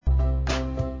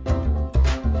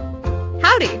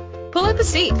Pull up a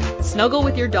seat, snuggle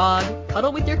with your dog,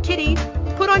 cuddle with your kitty,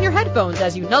 put on your headphones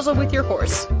as you nuzzle with your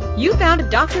horse. You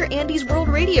found Dr. Andy's World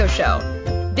Radio Show.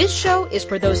 This show is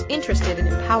for those interested in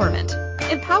empowerment,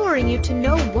 empowering you to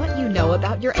know what you know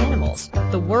about your animals,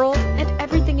 the world, and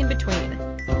everything in between.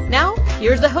 Now,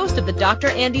 here's the host of the Dr.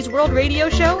 Andy's World Radio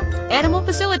Show, animal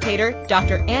facilitator,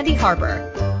 Dr. Andy Harper.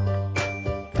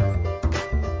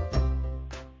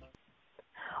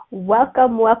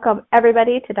 Welcome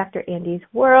everybody to Dr. Andy's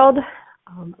World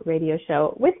Radio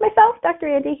Show with myself,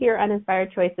 Dr. Andy, here on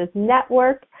Inspired Choices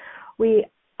Network. We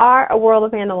are a world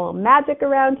of animal magic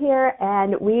around here,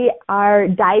 and we are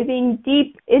diving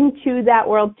deep into that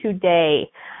world today.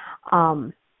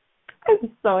 I'm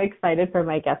so excited for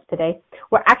my guest today.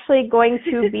 We're actually going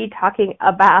to be talking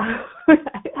about,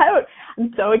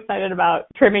 I'm so excited about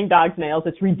trimming dogs' nails.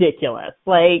 It's ridiculous.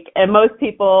 And most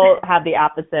people have the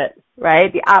opposite,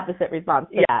 right? The opposite response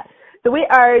to that. So we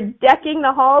are decking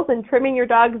the halls and trimming your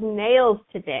dog's nails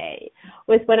today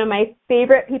with one of my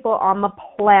favorite people on the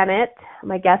planet,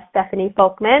 my guest, Stephanie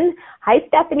Folkman. Hi,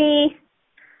 Stephanie.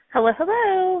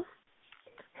 Hello.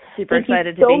 Super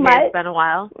excited to so be here. Much. It's been a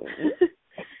while. It's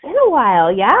been a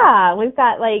while, yeah.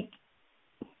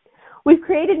 We've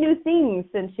created new things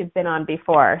since you've been on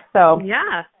before. So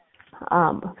yeah.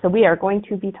 So we are going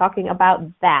to be talking about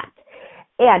that.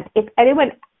 And if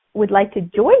anyone would like to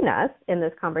join us in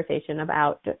this conversation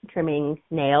about trimming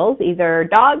nails, either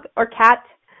dog or cat,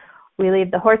 we leave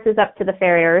the horses up to the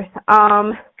farriers.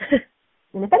 And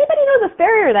if anybody knows a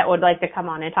farrier that would like to come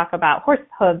on and talk about horse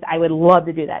hooves, I would love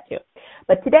to do that too.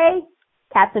 But today,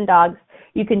 cats and dogs.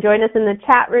 You can join us in the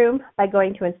chat room by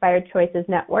going to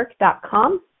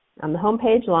inspiredchoicesnetwork.com. On the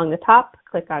homepage along the top,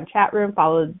 click on chat room,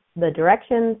 follow the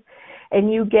directions, and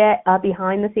you get a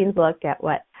behind-the-scenes look at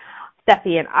what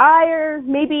Steffi and I are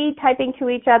maybe typing to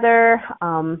each other,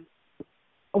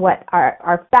 what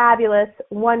our fabulous,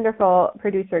 wonderful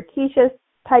producer Keisha's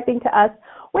typing to us,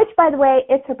 which, by the way,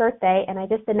 it's her birthday, and I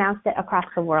just announced it across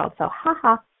the world, so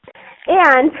haha.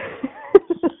 And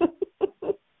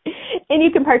and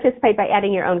you can participate by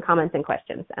adding your own comments and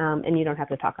questions, and you don't have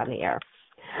to talk on the air.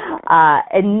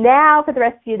 And now for the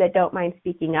rest of you that don't mind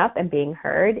speaking up and being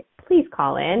heard, please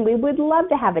call in. We would love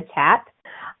to have a chat.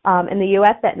 In the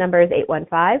U.S., that number is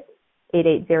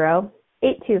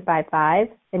 815-880-8255.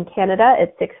 In Canada,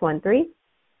 it's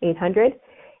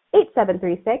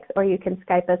 613-800-8736, or you can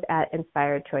Skype us at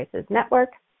Inspired Choices Network.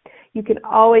 You can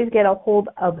always get a hold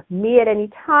of me at any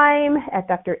time at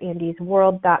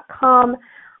drandysworld.com.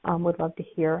 Would love to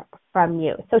hear from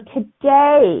you. So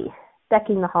today,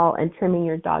 decking the hall and trimming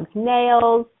your dog's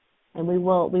nails, and we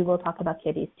will talk about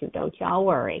kitties too. Don't y'all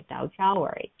worry. So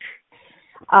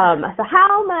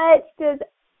how much does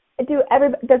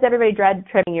everybody dread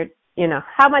trimming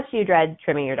how much do you dread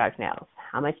trimming your dog's nails?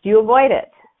 How much do you avoid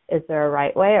it? Is there a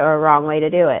right way or a wrong way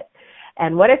to do it?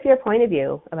 And what if your point of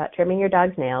view about trimming your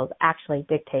dog's nails actually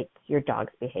dictates your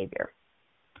dog's behavior?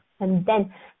 And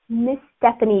then Miss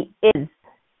Stephanie is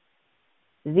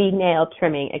the nail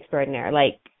trimming extraordinaire.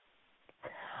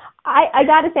 I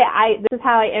got to say, this is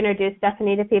how I introduce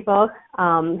Stephanie to people,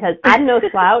 because I'm no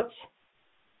slouch,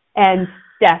 and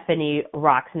Stephanie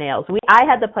rocks nails. I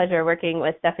had the pleasure of working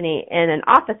with Stephanie in an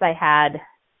office I had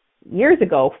years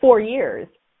ago, 4 years,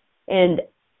 and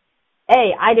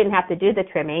I didn't have to do the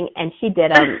trimming, and she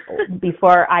did them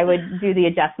before I would do the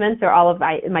adjustments or all of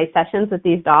my sessions with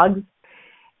these dogs.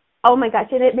 Oh my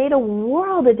gosh, and it made a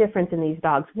world of difference in these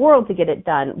dogs, world to get it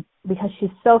done, because she's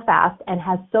so fast and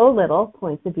has so little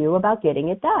points of view about getting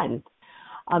it done.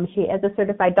 She is a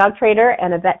certified dog trainer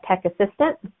and a vet tech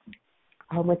assistant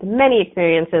with many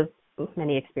experiences,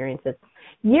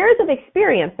 years of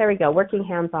experience, there we go, working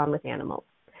hands-on with animals.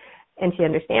 And she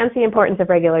understands the importance of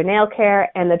regular nail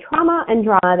care and the trauma and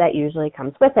drama that usually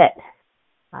comes with it.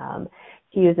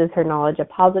 She uses her knowledge of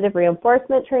positive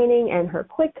reinforcement training and her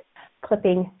quick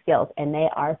clipping skills, and they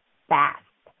are fast,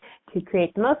 to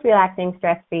create the most relaxing,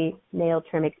 stress-free nail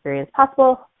trim experience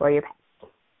possible for your pet.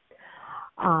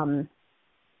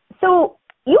 So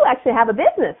you actually have a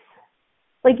business.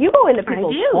 You go into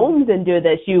people's homes and do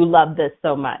this. You love this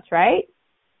so much, right?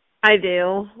 I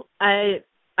do.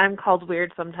 I'm called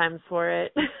weird sometimes for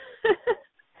it.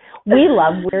 We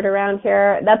love weird around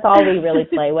here. That's all we really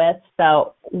play with.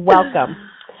 So welcome.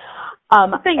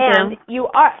 Thank you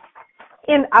are.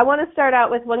 And I want to start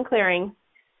out with one clearing,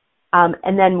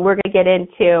 and then we're going to get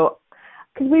into,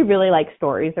 because we really like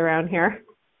stories around here.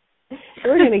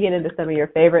 We're going to get into some of your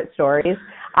favorite stories.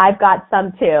 I've got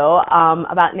some too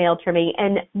about nail trimming,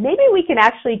 and maybe we can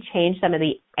actually change some of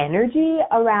the energy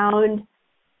around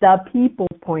the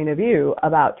people's point of view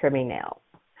about trimming nails.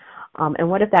 And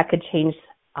what if that could change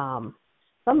some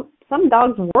some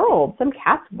dogs' world, some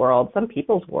cats' world, some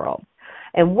people's world.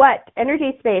 And what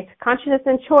energy, space, consciousness,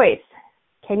 and choice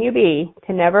can you be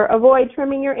to never avoid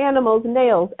trimming your animal's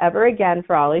nails ever again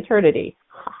for all eternity?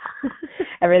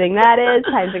 Everything that is,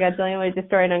 times a gajillion ways to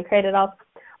destroy and uncreate it all.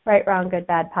 Right, wrong, good,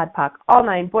 bad, pod, poc, all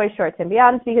nine, boys, shorts, and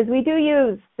beyonds, because we do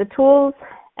use the tools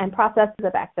and processes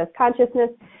of Access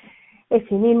Consciousness. If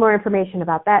you need more information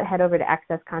about that, head over to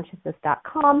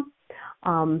accessconsciousness.com.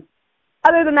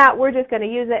 Other than that, we're just going to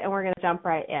use it, and we're going to jump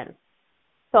right in.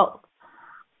 So,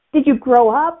 did you grow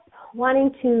up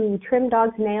wanting to trim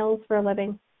dogs' nails for a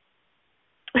living?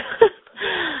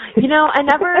 I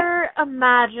never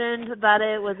imagined that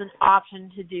it was an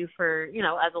option to do for,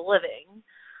 as a living.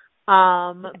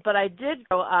 But I did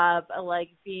grow up like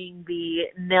being the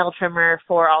nail trimmer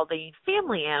for all the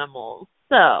family animals.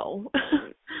 So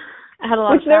I had a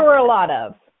lot Which there were a lot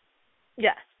of.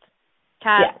 Yes.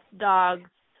 Cats, dogs,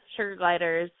 sugar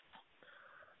gliders,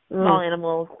 small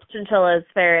animals, chinchillas,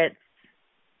 ferrets.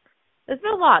 There's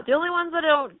been a lot. The only ones that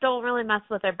don't really mess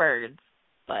with are birds,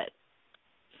 but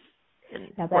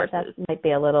horses. That might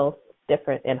be a little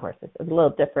different in horses. A little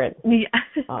different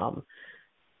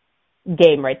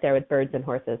game right there with birds and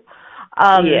horses.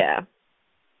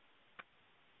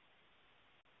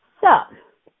 So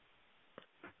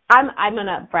I'm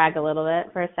gonna brag a little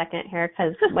bit for a second here,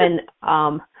 because when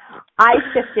I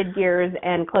shifted gears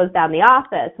and closed down the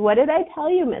office, what did I tell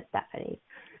you, Miss Stephanie?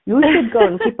 You should go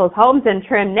in people's homes and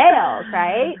trim nails,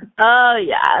 right? Oh,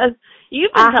 yeah.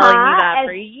 You've been telling me that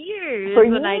for years. I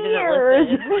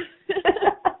didn't listen.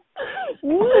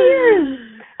 Years.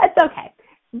 That's okay.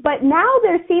 But now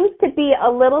there seems to be a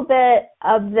little bit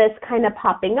of this kind of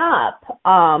popping up.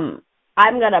 I'm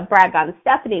going to brag on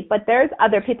Stephanie, but there's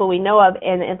other people we know of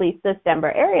in at least this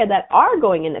Denver area that are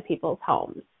going into people's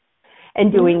homes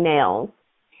and doing nails.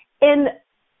 And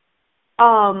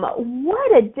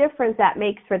what a difference that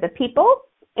makes for the people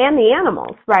and the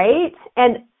animals, right?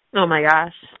 And oh my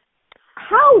gosh,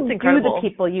 how do the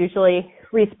people usually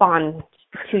respond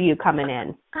to you coming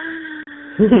in?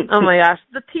 Oh my gosh,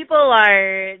 the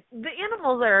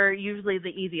animals are usually the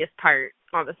easiest part,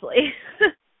 honestly.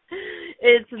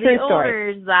 It's True the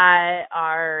story. owners that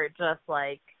are just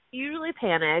like usually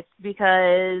panicked,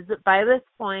 because by this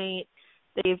point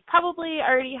they've probably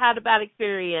already had a bad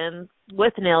experience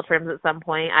with nail trims at some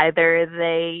point. Either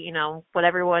they, what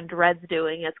everyone dreads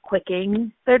doing is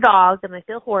quicking their dog and they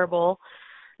feel horrible.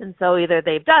 And so either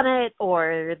they've done it,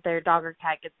 or their dog or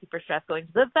cat gets super stressed going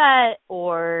to the vet,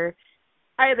 or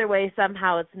either way,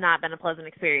 somehow it's not been a pleasant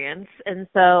experience. And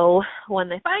so when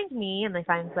they find me and they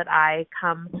find that I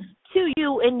come to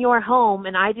you in your home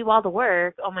and I do all the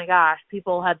work, oh my gosh,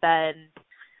 people have been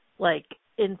like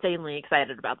insanely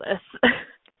excited about this.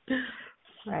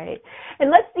 Right. And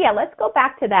let's go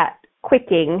back to that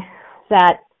quicking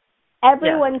that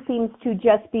everyone seems to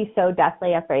just be so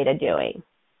deathly afraid of doing.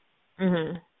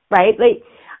 Mm-hmm. Right? Like,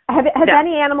 has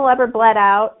any animal ever bled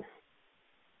out?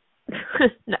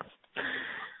 No.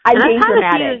 I'm being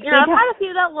dramatic. I've had a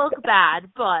few that look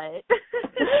bad, but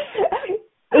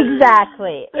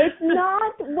exactly. It's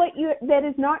not that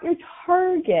is not your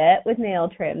target with nail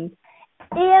trims.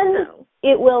 And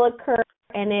it will occur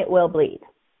and it will bleed.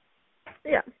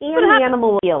 Yeah. And the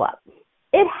animal will heal up.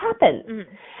 It happens.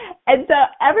 Mm-hmm. And so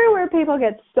everywhere people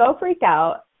get so freaked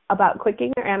out about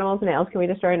quicking their animals' nails, can we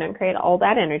destroy and uncreate all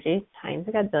that energy? Times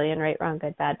a gazillion, right, wrong,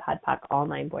 good, bad, pod, poc, all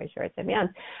nine, boys, shorts, and beyond.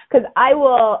 Because I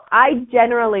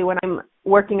generally, when I'm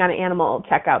working on an animal,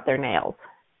 check out their nails.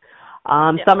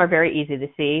 Some are very easy to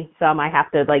see. Some I have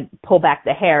to pull back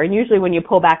the hair. And usually when you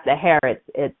pull back the hair,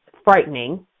 it's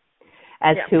frightening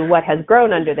as to what has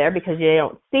grown under there, because you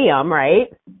don't see them, right?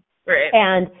 Right.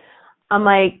 And I'm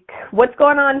like, what's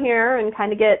going on here? And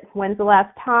kind of get, when's the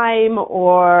last time,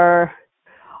 or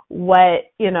what,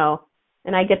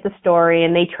 and I get the story,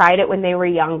 and they tried it when they were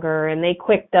younger and they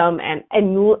quicked them. And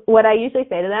what I usually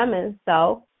say to them is,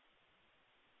 so,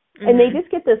 and they just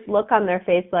get this look on their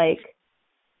face like,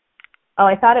 oh,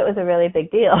 I thought it was a really big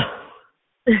deal.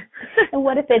 And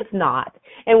what if it's not?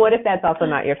 And what if that's also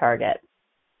not your target?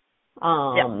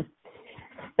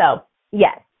 So,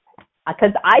 yes.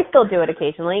 Because I still do it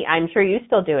occasionally. I'm sure you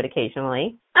still do it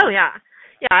occasionally. Oh, yeah.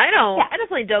 Yeah, I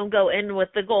definitely don't go in with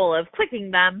the goal of clicking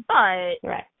them, but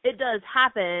it does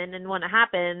happen, and when it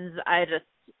happens, I just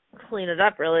clean it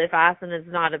up really fast, and it's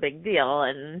not a big deal,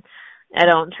 and I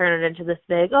don't turn it into this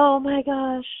big, oh my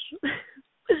gosh,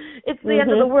 it's the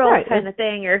end of the world kind of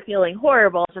thing. You're feeling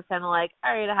horrible. It's just kind of like,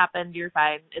 all right, it happened, you're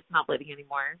fine, it's not bleeding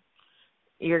anymore.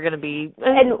 You're going to be,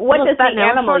 and what does the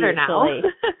animal usually?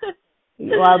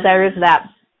 Well, there is that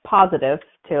positive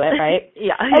to it, right?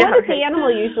 Yeah. And what does the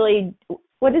animal usually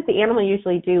what does the animal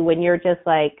usually do when you're just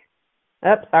like,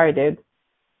 oh, sorry, dude?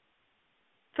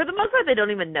 For the most part, they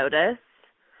don't even notice.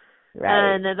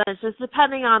 Right. And then it's just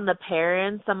depending on the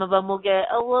parents. Some of them will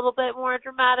get a little bit more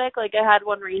dramatic. Like I had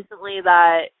one recently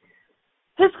that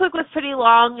his clip was pretty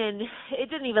long, and it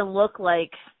didn't even look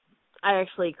like I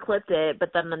actually clipped it,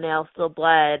 but then the nail still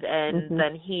bled, and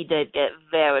then he did get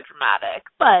very dramatic.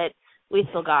 But we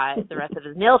still got the rest of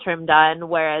his nail trim done,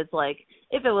 whereas, like,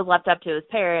 if it was left up to his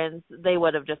parents, they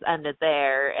would have just ended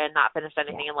there and not finished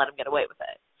anything and let him get away with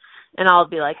it. And I'll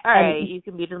be like, all right, you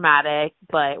can be dramatic,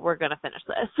 but we're going to finish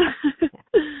this.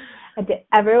 Did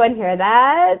everyone hear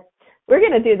that? We're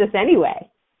going to do this anyway.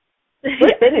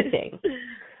 We're finishing.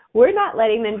 We're not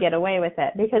letting them get away with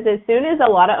it, because as soon as a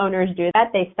lot of owners do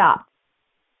that, they stop.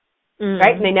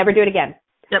 Right? And they never do it again.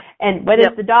 Yep. And what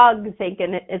does the dog think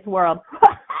in its world?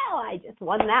 Wow, I just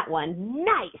won that one.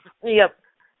 Nice.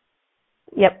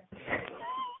 Yep.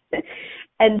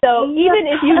 And so even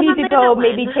if you need to go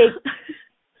maybe take...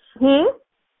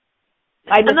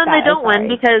 And then they don't win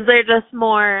because they're just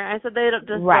more... I said they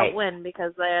don't win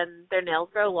because then their nails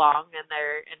grow long and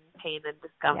they're in pain and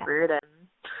discomfort and...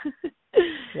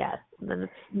 Yes. And then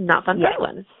it's not fun for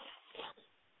anyone.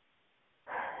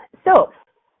 So,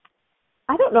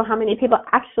 I don't know how many people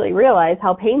actually realize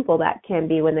how painful that can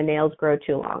be when the nails grow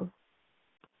too long.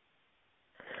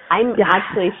 I'm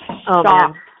actually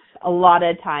shocked a lot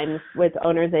of times with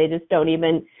owners. They just don't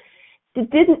even,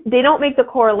 they don't make the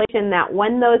correlation that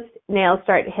when those nails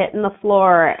start hitting the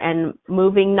floor and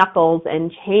moving knuckles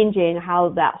and changing how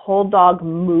that whole dog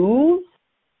moves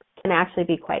can actually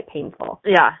be quite painful.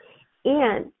 Yeah.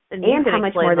 And how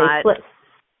much more they slip.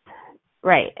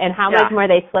 Right. And how much more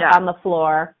they slip on the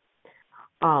floor.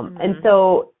 And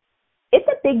so it's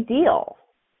a big deal.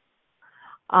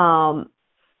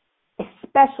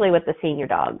 Especially with the senior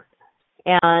dogs.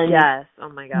 And yes, oh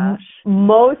my gosh.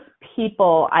 Most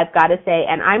people, I've got to say,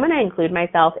 and I'm going to include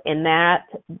myself in that,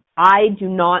 I do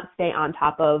not stay on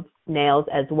top of nails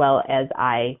as well as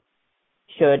I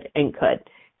should and could.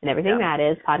 And everything that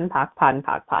is pod and pock, pod and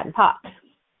pock, pod and pock.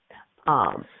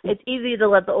 It's easy to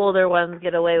let the older ones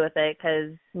get away with it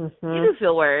because you do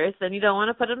feel worse and you don't want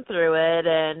to put them through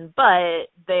it, but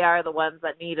they are the ones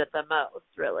that need it the most,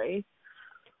 really.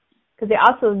 Because they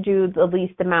also do the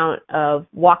least amount of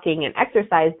walking and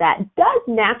exercise that does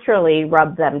naturally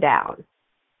rub them down.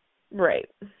 Right.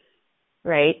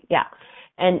 Right? Yeah.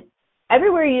 And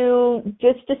everywhere you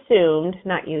just assumed,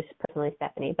 not you personally,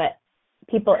 Stephanie, but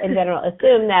people in general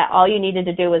assume that all you needed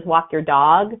to do was walk your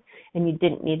dog and you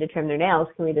didn't need to trim their nails.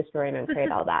 Can we destroy and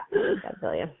uncreate all that? God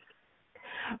billion.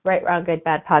 Right, wrong, good,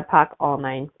 bad, pod, poc, all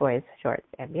 9, boys, shorts,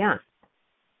 and beyond.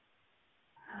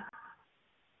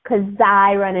 Because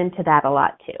I run into that a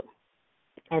lot too.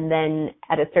 And then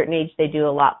at a certain age, they do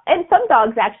a lot. And some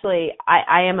dogs actually,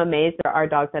 I am amazed there are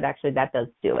dogs that actually, that does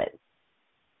do it.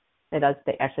 They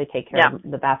actually take care of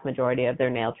the vast majority of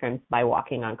their nail trims by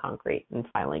walking on concrete and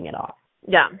filing it off.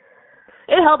 Yeah.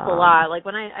 It helps a lot. Like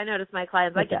when I notice my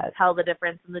clients, I can tell the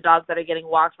difference in the dogs that are getting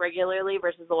walked regularly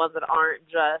versus the ones that aren't,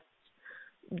 just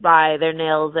by their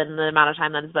nails and the amount of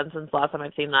time that it's been since the last time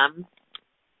I've seen them.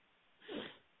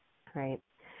 Right.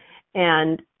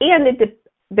 And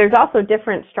there's also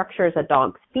different structures of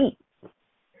dogs' feet.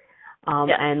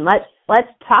 And let's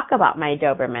talk about my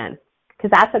Doberman,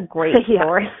 because that's a great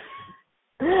story.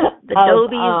 The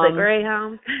Dobies, the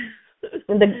Greyhounds.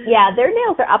 Their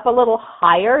nails are up a little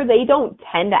higher. They don't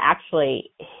tend to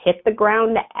actually hit the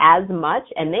ground as much,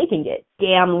 and they can get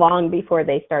damn long before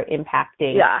they start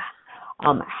impacting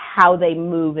how they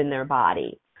move in their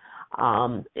body.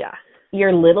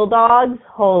 Your little dogs,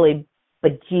 holy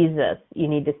bejesus, you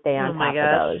need to stay on top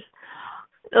of those.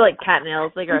 They're like cat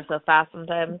nails. They grow so fast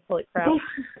sometimes. Holy crap.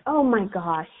 Oh my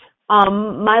gosh.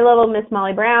 My little Miss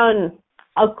Molly Brown,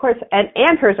 of course, and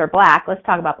hers are black. Let's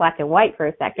talk about black and white for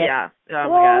a second. Yeah. Oh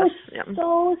my gosh. Yeah.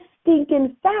 So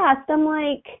stinking fast. I'm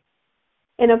like,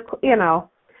 and of course,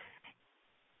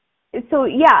 so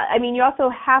I mean, you also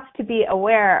have to be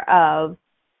aware of,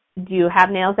 do you have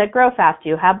nails that grow fast? Do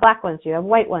you have black ones? Do you have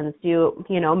white ones? Do you,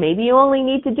 maybe you only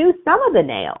need to do some of the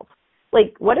nails.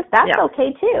 Like, what if that's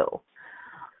okay too?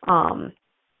 And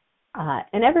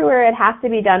everywhere it has to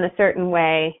be done a certain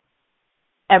way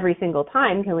every single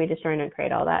time. Can we destroy and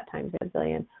create all that times a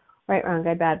billion? Right, wrong,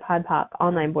 good, bad, pod, pop,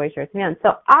 all 9, boys, shorts, man. So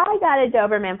I got a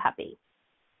Doberman puppy.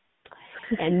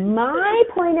 And my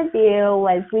point of view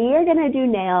was we are going to do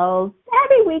nails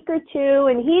every week or two,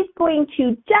 and he's going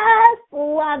to just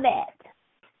love it.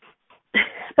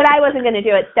 But I wasn't going to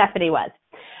do it. Stephanie was.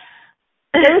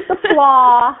 There was the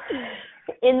flaw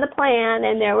in the plan,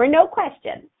 and there were no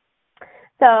questions.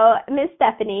 So Miss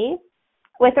Stephanie,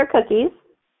 with her cookies,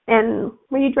 And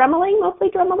were you drummeling, mostly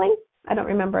drummeling? I don't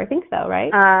remember. I think so,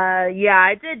 right? Yeah,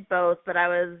 I did both, but I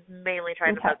was mainly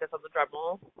trying to focus on the drum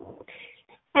roll.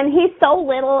 And he's so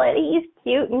little and he's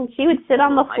cute, and she would sit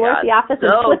on the floor at the office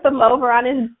and flip him over on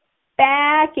his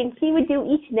back, and he would do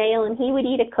each nail, and he would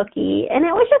eat a cookie, and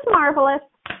it was just marvelous.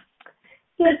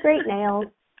 He had great nails.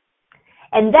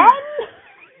 And then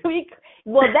then he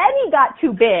got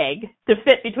too big to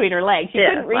fit between her legs. She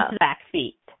couldn't reach the back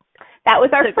feet. That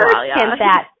was our first hint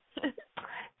that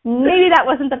maybe that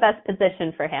wasn't the best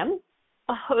position for him.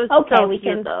 Oh, it was so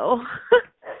cute, though.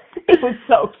 It was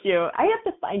so cute. I have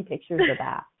to find pictures of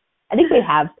that. I think we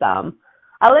have some.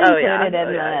 I'll include it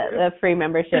in the free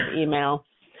membership email.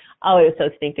 Oh, it was so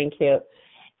stinking cute.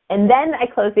 And then I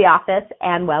closed the office,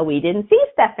 and, we didn't see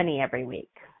Stephanie every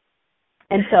week.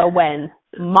 And so when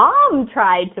Mom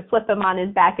tried to flip him on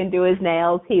his back and do his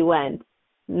nails, he went,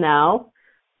 no.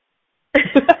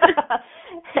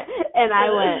 And I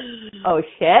went, oh,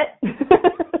 shit.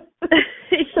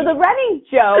 So the running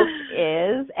joke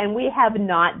is, and we have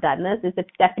not done this, is if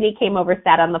Stephanie came over,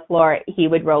 sat on the floor, he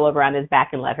would roll over on his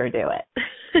back and let her do it.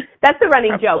 That's the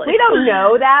running joke. We don't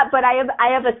know that, but I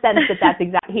have a sense that that's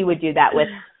exactly, he would do that with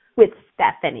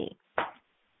Stephanie.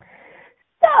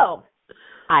 So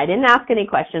I didn't ask any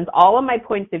questions. All of my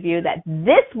points of view that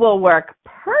this will work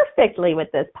perfectly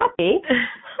with this puppy.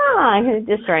 I'm going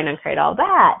to destroy and uncreate all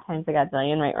that. Times a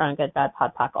godzillion, right, wrong, good, bad,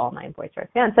 pod, poc, all 9 boys, short,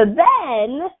 fan. So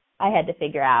then I had to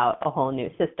figure out a whole new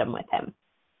system with him,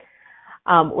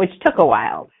 which took a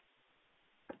while.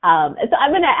 So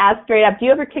I'm going to ask straight up, do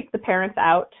you ever kick the parents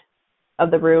out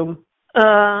of the room?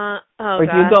 Or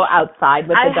do you go outside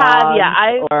with the dog?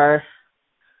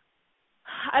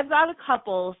 I've got a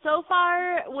couple. So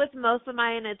far, with most of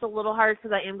mine, it's a little hard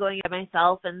because I am going it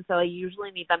myself, and so I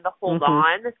usually need them to hold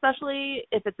on, especially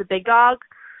if it's a big dog.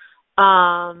 But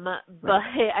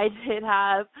I did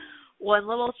have one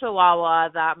little Chihuahua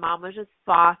that Mom was just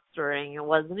fostering. It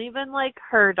wasn't even like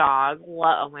her dog.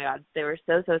 Oh my God, they were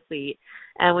so sweet.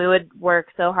 And we would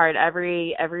work so hard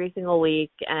every single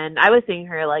week. And I was seeing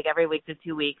her like every week to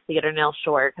 2 weeks to get her nails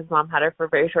short because Mom had her for a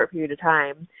very short period of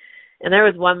time. And there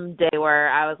was one day where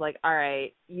I was like, all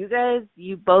right,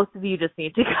 both of you just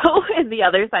need to go in the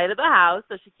other side of the house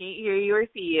so she can't hear you or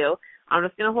see you. I'm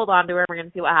just going to hold on to her and we're going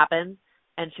to see what happens.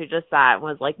 And she just sat and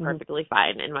was like perfectly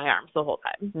fine in my arms the whole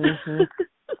time.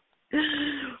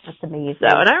 That's amazing. So,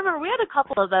 and I remember we had a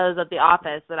couple of those at the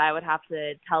office that I would have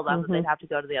to tell them that they'd have to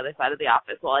go to the other side of the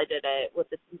office while I did it with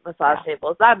the massage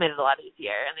tables. That made it a lot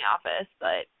easier in the office,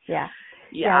 but yeah,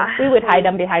 we would hide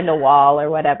them behind a wall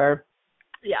or whatever.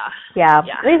 Yeah.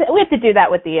 We have to do that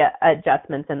with the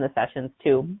adjustments in the sessions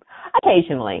too,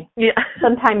 occasionally. Yeah.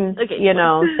 Sometimes,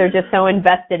 they're just so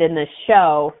invested in the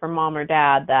show for Mom or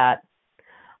Dad that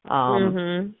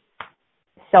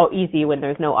so easy when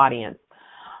there's no audience.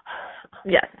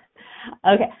 Yes.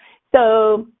 Okay.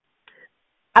 So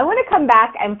I want to come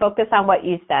back and focus on what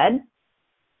you said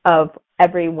of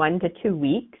every 1 to 2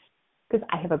 weeks, because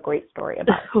I have a great story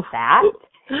about that.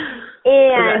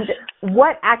 And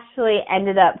what actually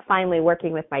ended up finally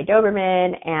working with my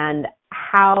Doberman, and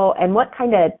how and what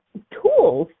kind of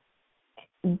tools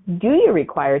do you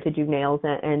require to do nails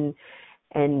and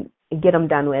get them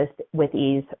done with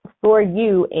ease for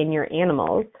you and your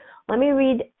animals. Let me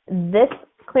read this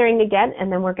clearing again,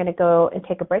 and then we're going to go and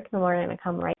take a break, and then we're going to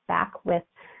come right back with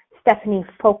Stephanie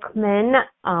Folkman,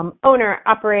 owner,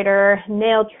 operator,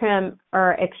 nail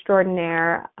trimmer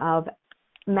extraordinaire of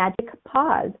Magic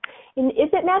Paws. And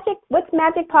is it Magic? What's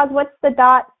Magic Paws? What's the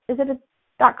dot? Is it a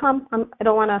 .com? I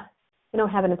don't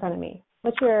have it in front of me.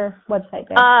 What's your website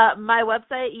there? My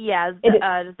website, is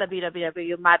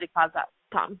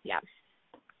www.magicpaws.com. Yeah.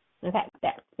 Okay,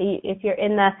 there. If you're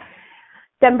in the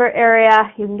Denver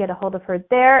area, you can get a hold of her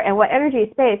there. And what energy,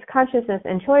 space, consciousness,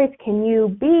 and choice can you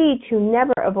be to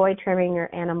never avoid trimming your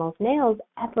animal's nails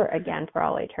ever again for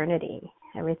all eternity?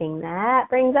 Everything that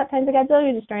brings up times a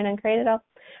godzillion, just trying to uncreate it all.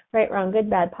 Right, wrong, good,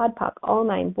 bad, pod, poc, all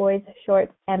 9 boys,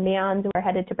 shorts, and beyond. We're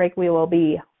headed to break. We will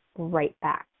be right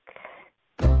back.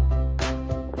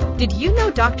 Did you know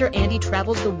Dr. Andy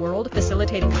travels the world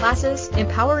facilitating classes,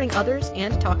 empowering others,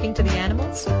 and talking to the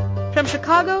animals? From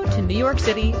Chicago to New York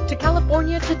City to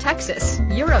California to Texas,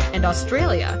 Europe, and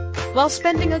Australia, while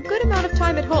spending a good amount of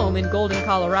time at home in Golden,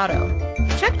 Colorado.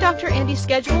 Check Dr. Andy's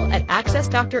schedule at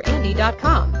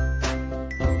accessdrandy.com.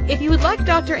 If you would like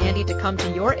Dr. Andy to come to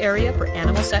your area for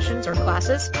animal sessions or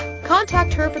classes,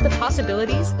 contact her for the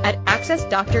possibilities at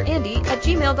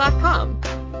accessdrandy@gmail.com.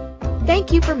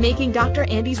 Thank you for making Dr.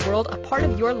 Andy's World a part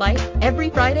of your life every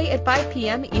Friday at 5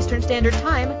 p.m. Eastern Standard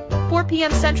Time 4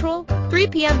 p.m. Central, 3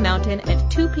 p.m. Mountain,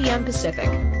 and 2 p.m. Pacific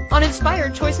on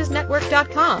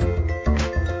InspiredChoicesNetwork.com.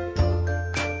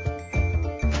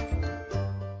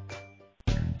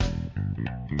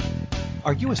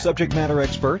 Are you a subject matter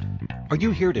expert? Are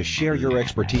you here to share your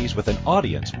expertise with an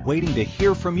audience waiting to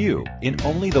hear from you in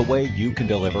only the way you can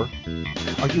deliver?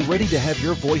 Are you ready to have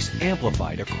your voice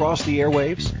amplified across the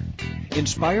airwaves?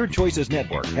 Inspired Choices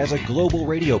Network has a global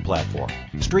radio platform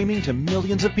streaming to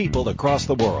millions of people across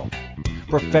the world.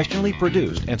 Professionally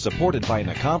produced and supported by an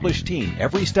accomplished team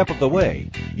every step of the way,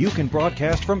 you can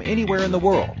broadcast from anywhere in the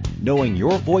world, knowing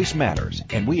your voice matters,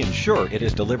 and we ensure it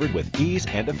is delivered with ease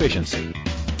and efficiency.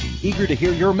 Eager to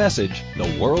hear your message,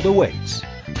 the world awaits.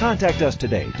 Contact us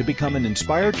today to become an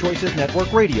Inspired Choices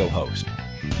Network radio host.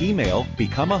 Email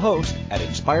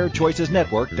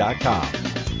becomeahost@inspiredchoicesnetwork.com.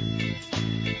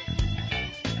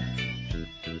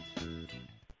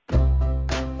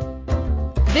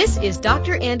 This is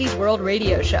Dr. Andy's World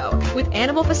Radio Show with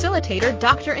animal facilitator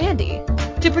Dr. Andy.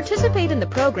 To participate in the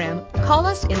program, call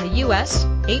us in the U.S.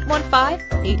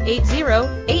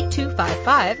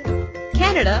 815-880-8255,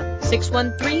 Canada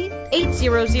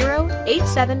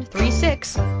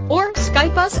 613-800-8736, or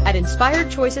Skype us at Inspired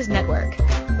Choices Network.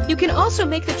 You can also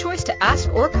make the choice to ask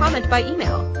or comment by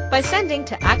email by sending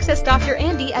to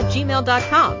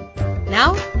accessdrandy@gmail.com.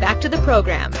 Now, back to the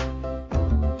program.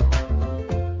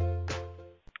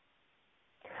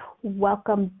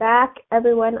 Welcome back,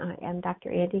 everyone. I am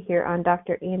Dr. Andy here on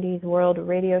Dr. Andy's World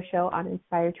Radio Show on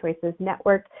Inspired Choices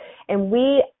Network, and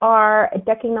we are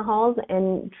decking the halls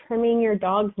and trimming your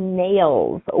dog's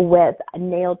nails with a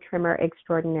nail trimmer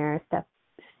extraordinaire,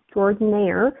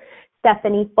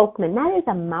 Stephanie Folkman. That is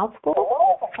a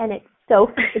mouthful, and it's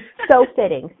so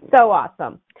fitting, so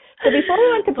awesome. So before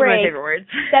we went to break, my favorite words.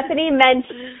 Stephanie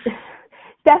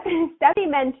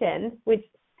mentioned, which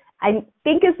I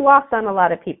think is lost on a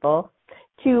lot of people,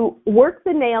 to work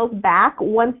the nails back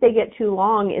once they get too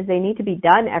long is they need to be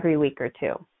done every week or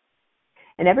two.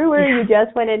 And everywhere you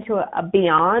just went into a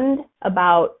beyond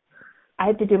about, I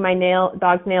have to do my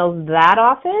dog's nails that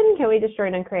often. Can we destroy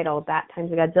and uncreate all of that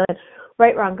times a godzillion?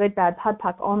 Right, wrong, good, bad, POD,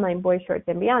 POC, all nine, boys, shorts,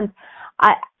 and beyond.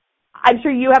 I'm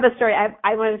sure you have a story.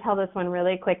 I want to tell this one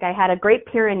really quick. I had a Great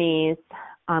Pyrenees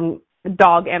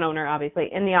dog and owner,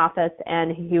 obviously, in the office,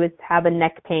 and he was having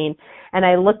neck pain. And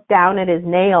I looked down at his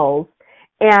nails,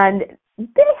 and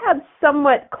they have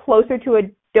somewhat closer to a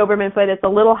Doberman foot. It's a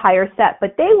little higher set,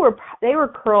 but they were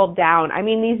curled down. I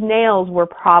mean, these nails were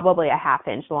probably a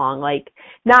half-inch long.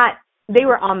 They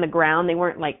were on the ground. They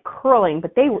weren't like curling,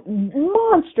 but they were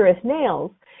monstrous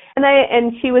nails.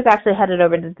 And she was actually headed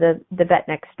over to the vet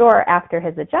next door after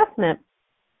his adjustment.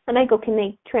 And I go, can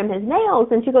they trim his nails?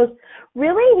 And she goes,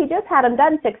 really? He just had them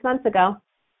done 6 months ago.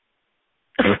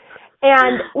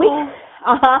 And we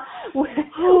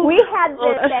had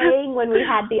this saying when we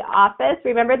had the office.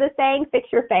 Remember the saying,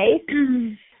 fix your face?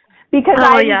 Because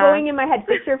I'm going in my head,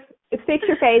 fix your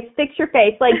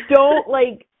face. Like, don't,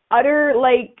 like, utter,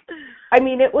 like, I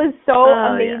mean, it was so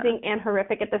amazing and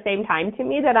horrific at the same time to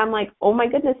me that I'm like, oh my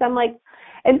goodness. I'm like,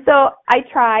 and so I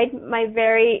tried my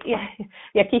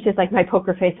Keisha's like my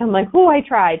poker face. I'm like, oh, I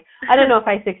tried. I don't know if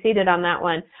I succeeded on that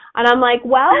one. And I'm like,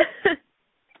 well,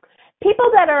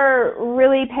 people that are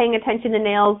really paying attention to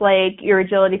nails, like your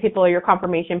agility people or your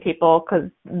conformation people, because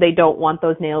they don't want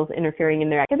those nails interfering in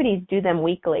their activities, do them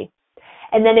weekly.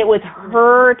 And then it was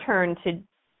her turn to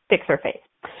fix her face.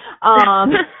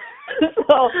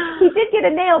 So he did get a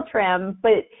nail trim,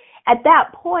 but at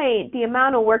that point, the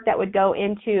amount of work that would go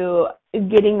into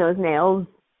getting those nails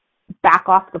back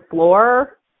off the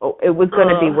floor, it was going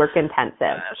to be work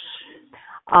intensive.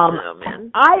 Man.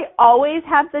 I always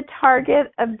have the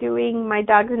target of doing my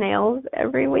dog's nails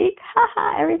every week.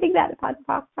 Everything that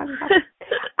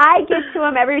I get to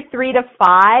him every 3 to 5.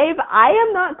 I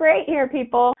am not great here,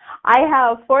 people. I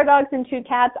have 4 dogs and 2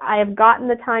 cats. I have gotten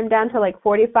the time down to like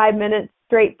 45 minutes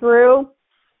straight through,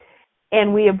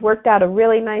 and we have worked out a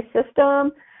really nice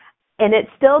system, and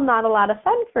it's still not a lot of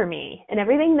fun for me. And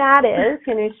everything that is,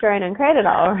 can destroy and uncreate it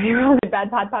all.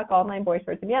 Bad POD, POC, all nine, boys,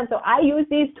 shorts, and beyond. So I use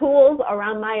these tools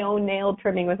around my own nail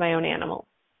trimming with my own animals.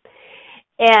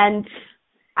 And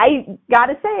I got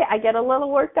to say, I get a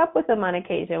little worked up with them on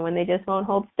occasion when they just won't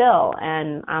hold still.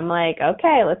 And I'm like,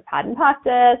 okay, let's POD and POC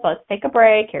this. Let's take a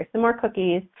break. Here's some more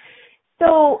cookies.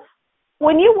 So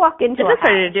when you walk into it's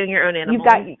harder doing your own animals.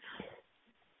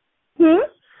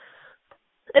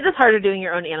 It is harder doing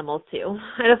your own animals too.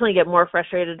 I definitely get more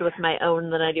frustrated with my own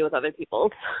than I do with other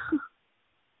people's.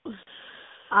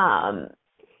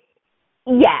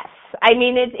 Yes. I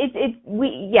mean,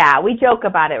 we joke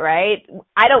about it, right?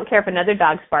 I don't care if another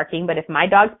dog's barking, but if my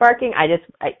dog's barking, I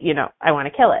want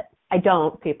to kill it. I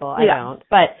don't, people. I Yeah. don't.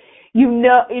 But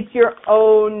it's your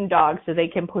own dog, so they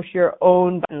can push your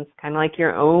own buttons, kind of like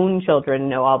your own children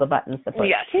know all the buttons to push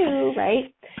too,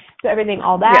 right? So everything,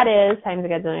 all that is, times a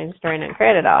gazillion, story, and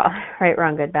credit all. Right,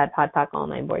 wrong, good, bad, pod, poc, all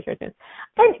nine, boys, shorts. And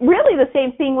really the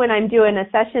same thing when I'm doing a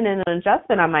session and an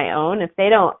adjustment on my own. If they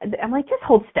don't, I'm like, just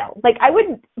hold still. Like I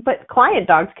wouldn't, but client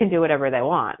dogs can do whatever they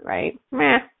want, right?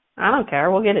 Meh, I don't care.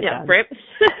 We'll get it done. Right.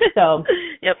 So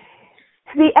yep.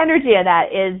 the energy of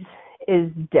that is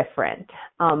different.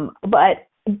 But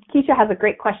Keisha has a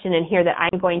great question in here that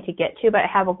I'm going to get to, but I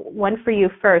have one for you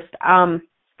first.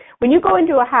 When you go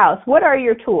into a house, what are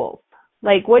your tools?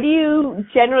 Like, what do you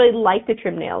generally like to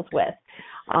trim nails with?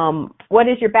 What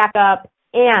is your backup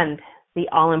and the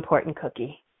all-important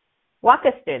cookie? Walk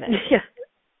us through this. Yeah.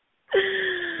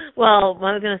 Well,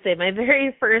 I was going to say, my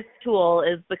very first tool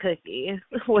is the cookie,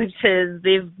 which is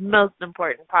the most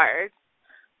important part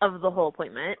of the whole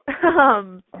appointment.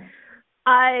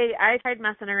 I tried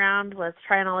messing around with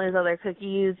trying all these other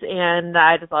cookies, and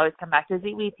I just always come back to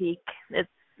ZB Peak. It's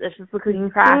just the cookie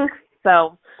crack.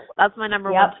 So that's my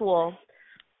number one tool.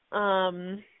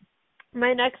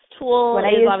 My next tool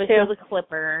is obviously the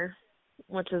clipper,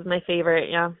 which is my favorite.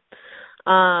 Yeah.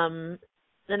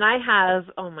 Then I have,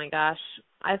 oh my gosh,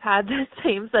 I've had the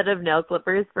same set of nail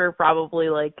clippers for probably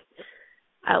like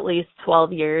at least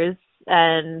 12 years.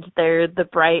 And they're the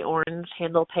bright orange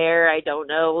handle pair. I don't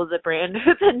know the brand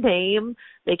or the name.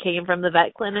 They came from the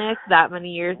vet clinic that many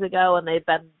years ago, and they've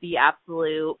been the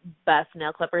absolute best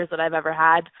nail clippers that I've ever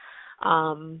had.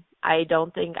 I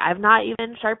don't think I've not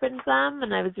even sharpened them,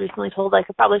 and I was recently told I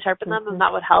could probably sharpen them, and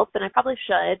that would help, and I probably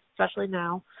should, especially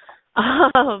now.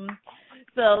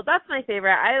 So that's my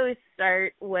favorite. I always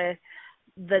start with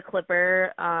the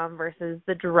clipper versus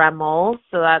the Dremel.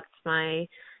 So that's my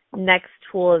next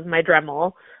tool is my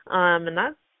Dremel. And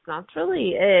that's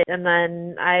really it. And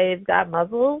then I've got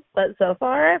muzzles, but so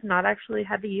far I've not actually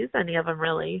had to use any of them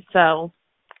really. So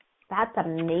that's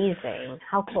amazing.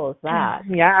 How cool is that?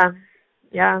 Yeah.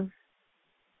 Yeah.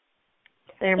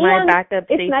 They're my backup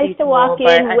safety it's nice to tool, walk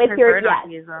in with your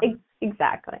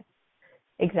Exactly.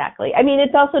 Exactly. I mean,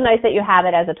 it's also nice that you have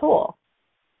it as a tool.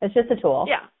 It's just a tool.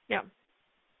 Yeah.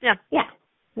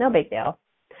 No big deal.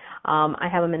 I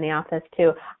have them in the office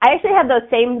too. I actually have those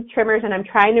same trimmers, and I'm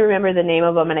trying to remember the name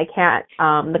of them, and I can't.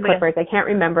 The clippers, I can't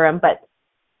remember them, but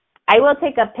I will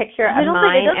take a picture of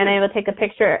mine, and I will take a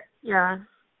picture. Yeah.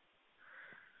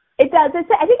 It does.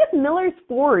 I think it's Miller's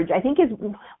Forge. I think is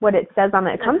what it says on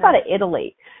it. It comes out of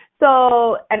Italy.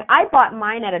 So, and I bought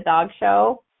mine at a dog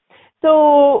show.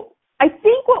 So I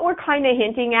think what we're kind of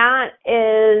hinting at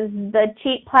is the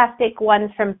cheap plastic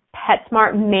ones from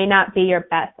PetSmart may not be your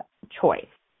best choice.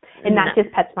 And not just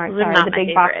PetSmart, sorry, the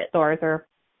big box stores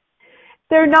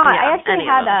they're not. I actually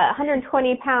had a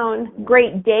 120-pound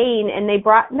Great Dane, and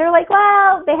they're like,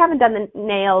 well, they haven't done the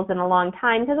nails in a long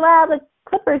time because, well, the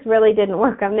clippers really didn't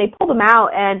work. I mean, they pulled them out,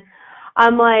 and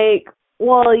I'm like,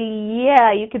 well,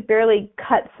 yeah, you could barely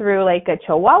cut through like a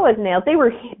Chihuahua's nails. They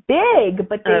were big,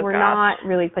 but they were not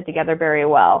really put together very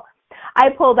well. I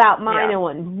pulled out mine and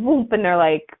went whoop, and they're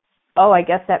like, oh, I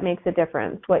guess that makes a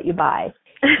difference what you buy.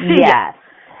 Yes.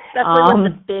 Especially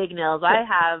with the big nails.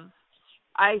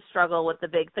 I struggle with the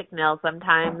big thick nails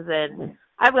sometimes, and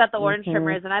I've got the orange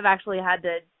trimmers, and I've actually had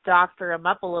to doctor them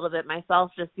up a little bit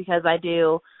myself just because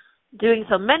doing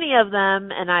so many of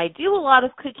them, and I do a lot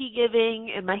of cookie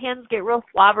giving, and my hands get real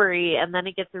slobbery, and then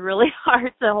it gets really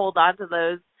hard to hold on to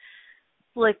those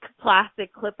slick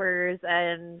plastic clippers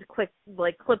and clip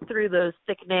through those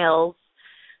thick nails.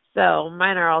 So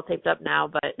mine are all taped up now,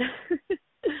 but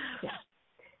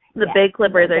the big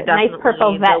clippers are definitely nice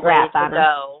purple vet wrap on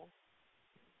them.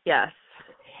 Yes.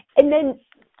 And then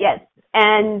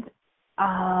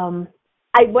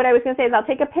what I was going to say is I'll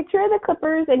take a picture of the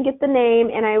clippers and get the name,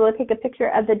 and I will take a picture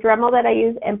of the Dremel that I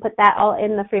use and put that all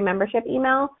in the free membership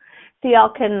email, so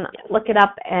y'all can look it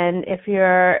up. And if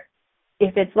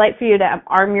it's light for you to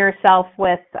arm yourself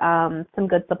with some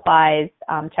good supplies,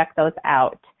 check those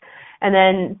out. And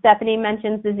then Stephanie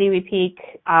mentions the ZB Peak.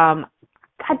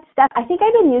 God, Steph, I think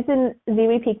I've been using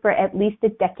ZB Peak for at least a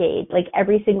decade, like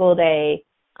every single day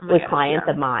with clients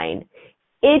of mine.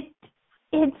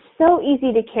 It's so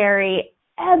easy to carry.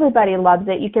 Everybody loves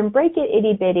it. You can break it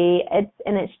itty bitty.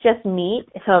 It's just neat.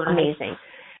 It's so amazing.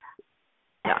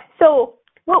 Yeah. So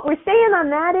what we're saying on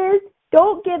that is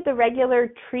don't give the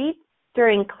regular treats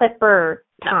during clipper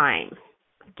time.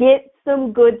 Get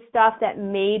some good stuff that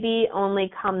maybe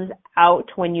only comes out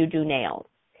when you do nails.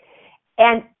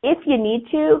 And if you need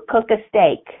to, cook a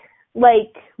steak.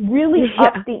 Like, really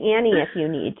up the ante if you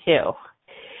need to.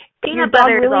 Peanut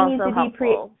butter is also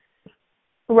helpful.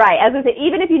 Right. As I say,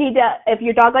 even if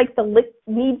your dog likes to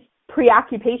needs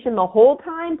preoccupation the whole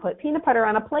time, put peanut butter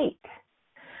on a plate.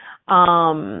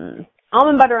 Almond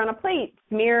butter on a plate.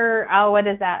 Smear, what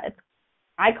is that?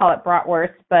 I call it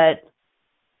bratwurst, but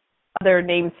other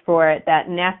names for it, that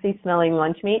nasty smelling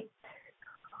lunch meat.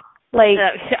 Like,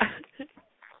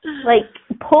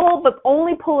 but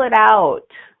only pull it out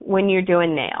when you're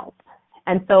doing nails.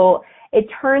 And so it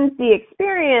turns the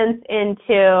experience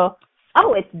into,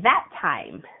 oh, it's that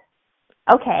time.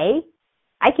 Okay,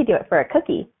 I could do it for a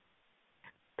cookie,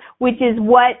 which is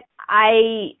what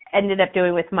I ended up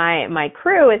doing with my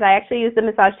crew. Is I actually used the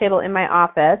massage table in my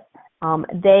office.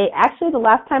 The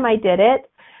last time I did it,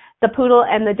 the poodle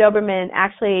and the Doberman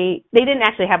they didn't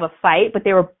actually have a fight, but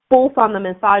they were both on the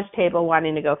massage table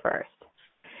wanting to go first.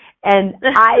 And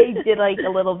I did like a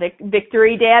little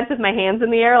victory dance with my hands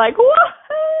in the air, like,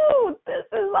 woohoo, this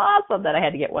is awesome. That I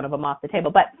had to get one of them off the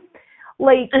table. But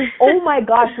like, oh my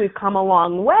gosh, we've come a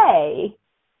long way.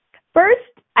 First,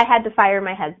 I had to fire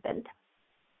my husband.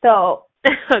 So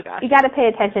you got to pay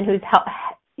attention who's help.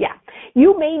 Yeah,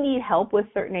 you may need help with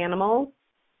certain animals,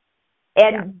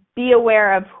 and be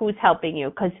aware of who's helping you.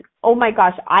 Because, oh my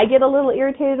gosh, I get a little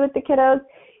irritated with the kiddos.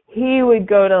 He would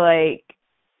go to like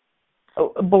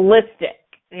ballistic,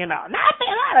 not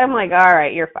that. I'm like, all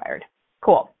right, you're fired.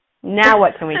 Cool. Now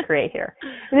what can we create here?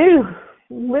 And these are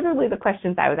literally the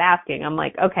questions I was asking. I'm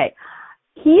like, okay,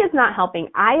 he is not helping.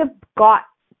 I have got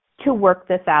to work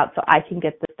this out so I can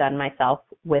get this done myself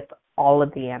with all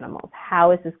of the animals.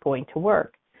 How is this going to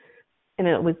work? And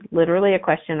it was literally a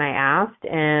question I asked,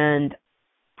 and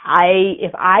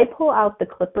if I pull out the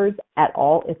clippers at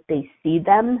all, if they see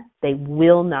them, they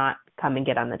will not come and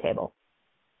get on the table.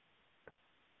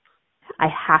 I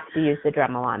have to use the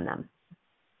Dremel on them.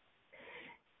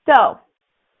 So,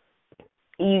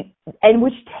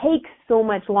 which takes so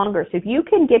much longer. So if you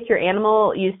can get your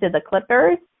animal used to the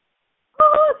clippers,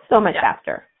 it's so much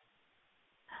faster.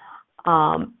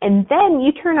 And then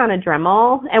you turn on a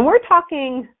Dremel, and we're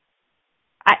talking,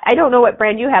 I don't know what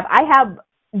brand you have. I have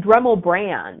Dremel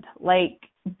brand, like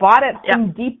bought at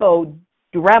Home Depot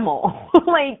Dremel.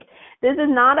 Like, this is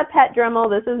not a pet Dremel.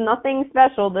 This is nothing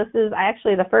special. This is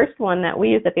actually the first one that we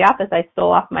used at the office. I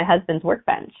stole off my husband's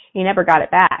workbench. He never got it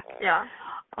back. Yeah.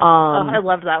 I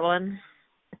loved that one.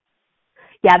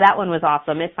 Yeah, that one was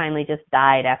awesome. It finally just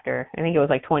died after, I think it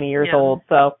was like 20 years old.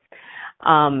 So,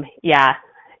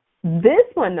 This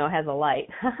one, though, has a light.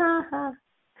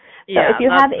 So if you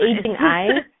have aging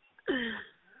eyes,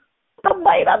 the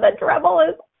light on the Dremel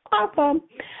is awesome.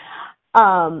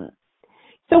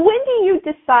 So when do you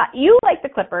decide? You like the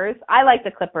clippers. I like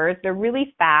the clippers. They're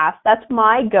really fast. That's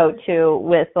my go-to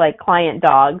with like client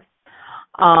dogs.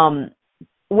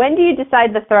 When do you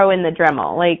decide to throw in the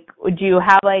Dremel? Like, would you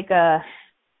have like a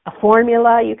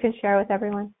formula you can share with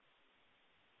everyone?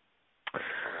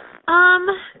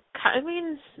 I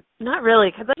mean, not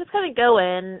really, because I just kind of go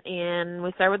in and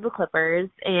we start with the clippers,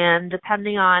 and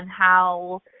depending on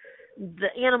how the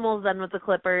animal's done with the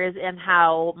clippers and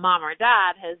how mom or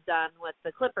dad has done with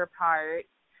the clipper part,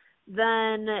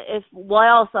 then I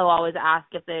also always ask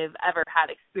if they've ever had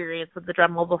experience with the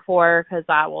Dremel before, because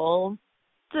that will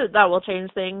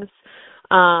change things.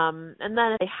 And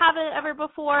then if they haven't ever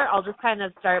before, I'll just kind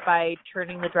of start by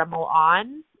turning the Dremel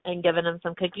on and giving them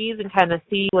some cookies and kind of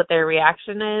see what their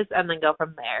reaction is, and then go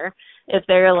from there. If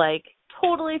they're like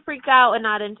totally freaked out and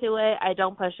not into it, I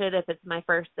don't push it if it's my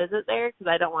first visit there, because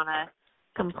I don't want to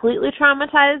completely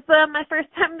traumatize them my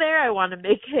first time there. I want to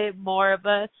make it more of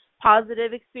a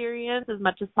positive experience as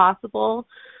much as possible.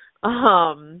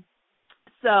 But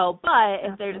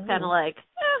if they're just kind of like,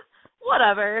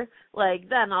 whatever, like,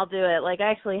 then I'll do it. Like,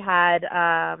 I actually had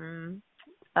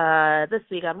this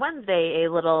week on Wednesday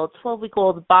a little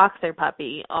 12-week-old boxer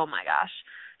puppy. Oh my gosh,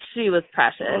 she was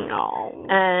precious. No.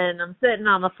 And I'm sitting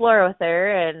on the floor with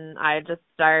her, and I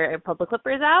pulled the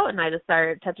clippers out, and I just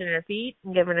started touching her feet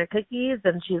and giving her cookies,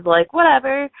 and she's like,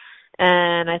 whatever.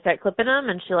 And I start clipping them,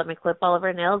 and she let me clip all of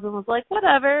her nails and was like,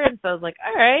 whatever. And so I was like,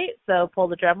 all right. So pull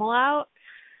the Dremel out,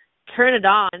 turn it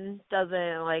on.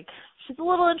 She's a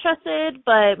little interested,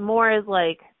 but more is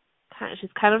like,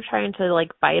 she's kind of trying to like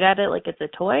bite at it like it's a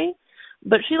toy.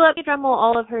 But she let me Dremel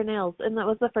all of her nails, and that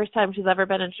was the first time she's ever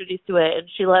been introduced to it. And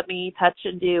she let me touch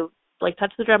the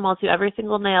Dremel to every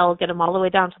single nail, get them all the way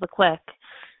down to the quick,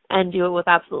 and do it with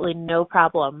absolutely no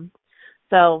problem.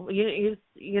 So you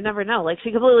never know. Like,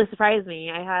 she completely surprised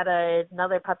me. I had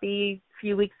another puppy a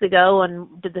few weeks ago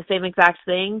and did the same exact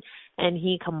thing, and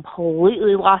he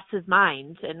completely lost his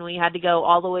mind. And we had to go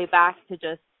all the way back to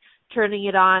just turning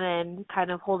it on and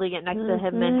kind of holding it next to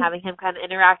him and having him kind of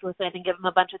interact with it and give him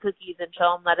a bunch of cookies and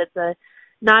show him that it's a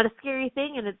not a scary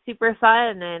thing, and it's super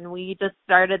fun. And we just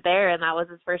started there, and that was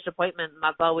his first appointment, and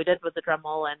that's all we did with the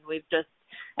Dremel. And we've just,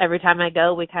 every time I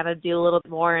go, we kind of do a little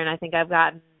bit more, and I think I've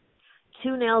gotten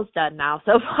 2 nails done now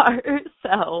so far.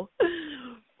 So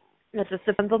it just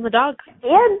depends on the dog.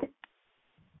 And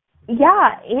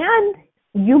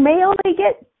you may only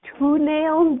get 2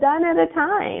 nails done at a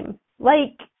time.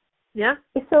 Like, yeah.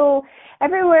 So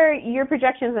everywhere your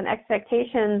projections and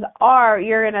expectations are,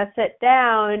 you're going to sit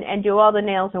down and do all the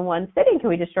nails in one sitting. Can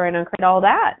we destroy and uncreate all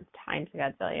that? Times a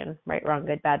godzillion. Right, wrong,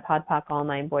 good, bad, pod, poc, all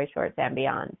 9, boy shorts, and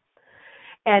beyond.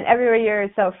 And everywhere you're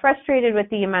so frustrated with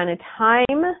the amount of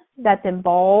time that's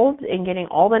involved in getting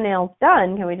all the nails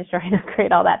done, can we destroy and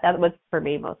uncreate all that? That was for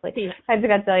me mostly. Yeah. Times a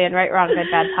godzillion, right, wrong,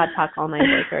 good, bad, pod, poc, all 9,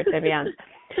 boy shorts, and beyond.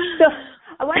 So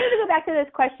I wanted to go back to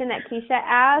this question that Keisha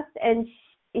asked, and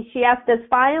she asked, does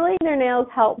filing their nails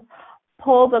help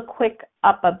pull the quick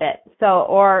up a bit? So,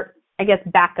 or I guess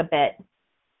back a bit.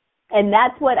 And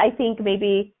that's what I think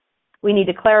maybe we need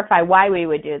to clarify why we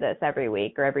would do this every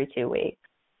week or every 2 weeks.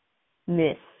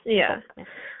 Yeah.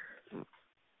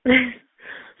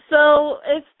 So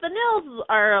if the nails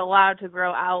are allowed to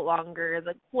grow out longer,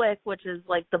 the quick, which is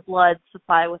like the blood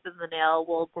supply within the nail,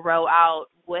 will grow out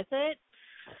with it.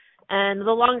 And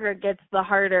the longer it gets, the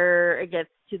harder it gets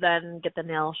to then get the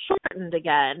nail shortened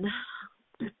again.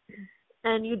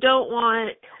 And you don't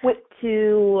want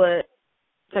to...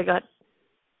 Sorry, go ahead.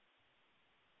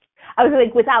 I was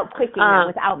like, without quicking them,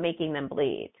 without making them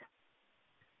bleed.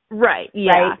 Right,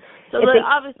 yeah. Right? So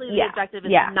obviously the objective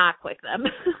is to not quick them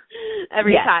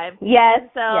every time. Yes.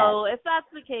 So if that's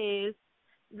the case,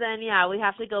 then we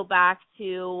have to go back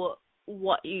to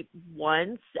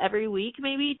once every week,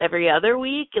 maybe every other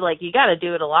week. Like, you got to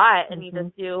do it a lot, and you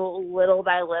just do little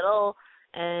by little,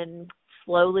 and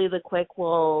slowly the quick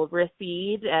will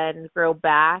recede and grow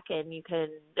back, and you can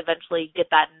eventually get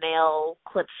that nail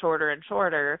clipped shorter and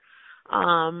shorter.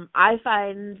 I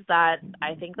find that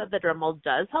I think that the Dremel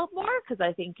does help more, because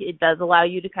I think it does allow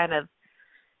you to kind of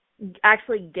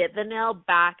actually get the nail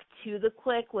back to the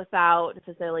quick without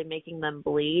necessarily making them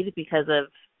bleed because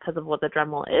of what the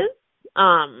Dremel is.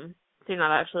 So you're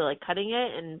not actually like cutting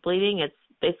it and bleeding. It's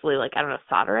basically like, I don't know,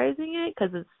 solderizing it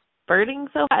because it's burning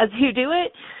so as you do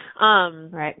it.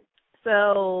 Right.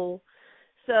 So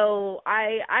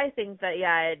I think that,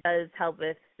 it does help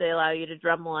if they allow you to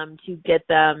Dremel them to get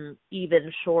them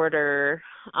even shorter,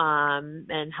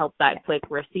 and help that quick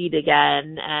recede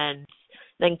again, and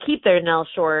then keep their nails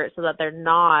short so that they're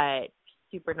not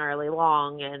super gnarly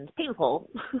long and painful.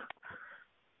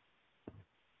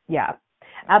 Yeah,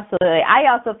 absolutely.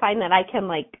 I also find that I can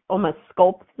like almost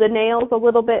sculpt the nails a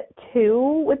little bit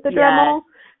too with the Dremel.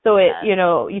 So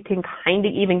you can kind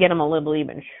of even get them a little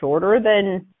even shorter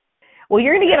than... Well,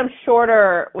 you're going to get them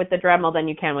shorter with the Dremel than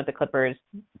you can with the clippers,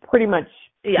 pretty much,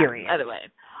 period. Yeah, either way.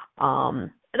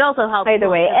 It also helps. Either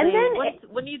way. And then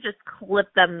when you just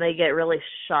clip them, they get really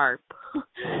sharp. So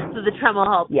the Dremel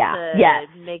helps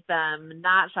to make them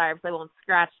not sharp, so they won't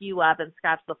scratch you up and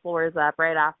scratch the floors up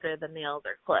right after the nails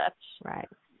are clipped. Right.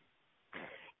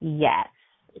 Yes.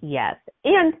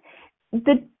 And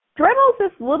the Dremel's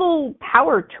this little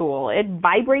power tool. It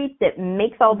vibrates, it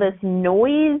makes all this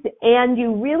noise, and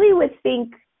you really would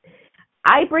think,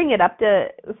 I bring it up to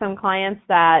some clients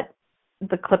that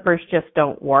the clippers just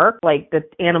don't work. Like, the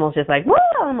animal's just like,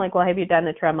 whoa! I'm like, well, have you done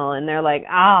the Dremel? And they're like,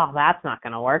 oh, that's not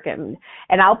going to work. And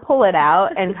I'll pull it out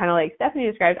and kind of like Stephanie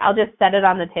described, I'll just set it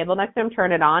on the table next to them,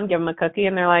 turn it on, give them a cookie,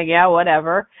 and they're like, yeah,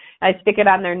 whatever. I stick it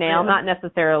on their nail, not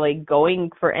necessarily going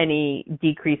for any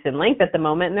decrease in length at the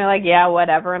moment. And they're like, yeah,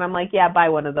 whatever. And I'm like, yeah, buy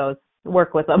one of those.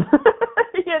 Work with them.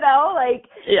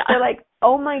 They're like,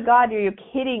 oh my God, are you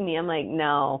kidding me? I'm like,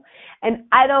 no. And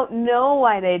I don't know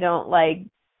why they don't like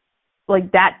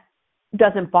that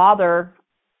doesn't bother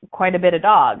quite a bit of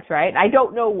dogs, right? I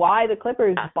don't know why the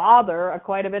clippers bother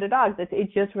quite a bit of dogs.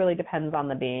 It just really depends on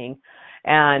the being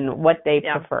and what they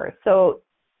prefer. So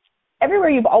everywhere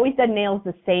you've always done nails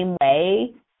the same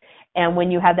way, and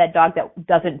when you have that dog that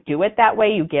doesn't do it that way,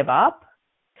 you give up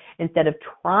instead of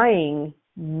trying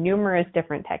numerous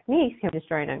different techniques. You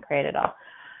destroy and uncreate it all.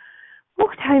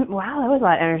 Wow, that was a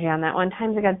lot of energy on that one.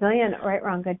 Times a gazillion, right,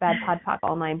 wrong, good, bad, pod, poc,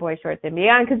 all 9, boy shorts, and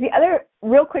beyond. Because the other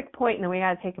real quick point, and then we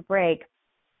got to take a break,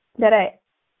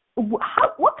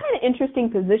 what kind of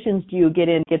interesting positions do you get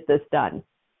in to get this done?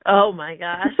 Oh, my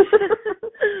gosh.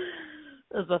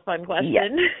 That's a fun question.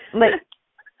 Yeah.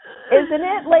 Isn't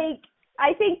it?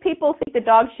 I think people think the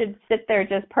dog should sit there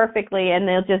just perfectly and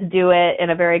they'll just do it in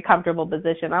a very comfortable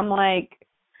position. I'm like,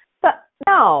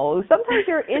 no, sometimes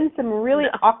you're in some really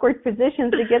awkward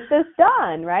positions to get this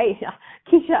done, right?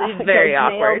 Keisha, it's very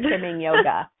awkward. Nail trimming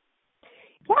yoga.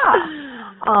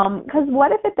 Yeah. Because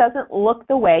what if it doesn't look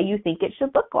the way you think it should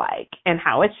look like and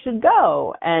how it should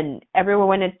go? And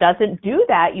when it doesn't do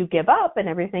that, you give up, and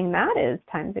everything that is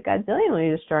times a godzillion when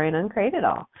you destroy and uncreate it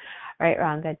all. Right,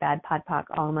 wrong, good, bad, pod, poc,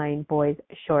 all nine, boys,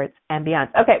 shorts, and beyond.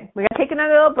 Okay, we got to take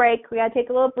another little break. We got to take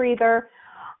a little breather.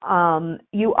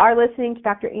 You are listening to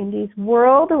Dr. Andy's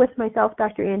World with myself,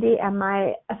 Dr. Andy, and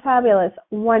my fabulous,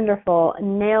 wonderful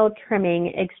nail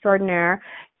trimming extraordinaire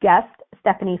guest,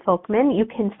 Stephanie Folkman. You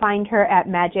can find her at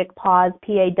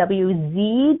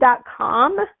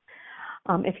magicpawz.com.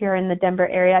 If you're in the Denver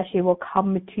area, she will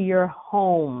come to your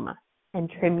home and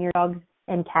trim your dog's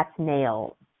and cat's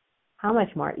nails. How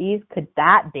much more ease could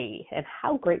that be? And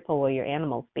how grateful will your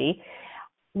animals be?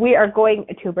 We are going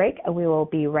to a break, and we will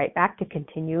be right back to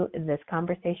continue this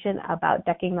conversation about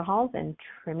decking the halls and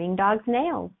trimming dogs'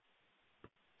 nails.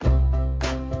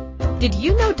 Did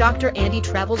you know Dr. Andy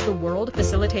travels the world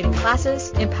facilitating classes,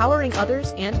 empowering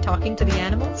others, and talking to the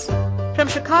animals? From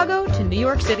Chicago to New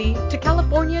York City to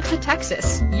California to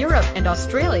Texas, Europe, and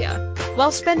Australia,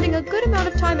 while spending a good amount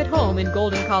of time at home in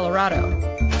Golden, Colorado.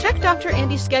 Check Dr.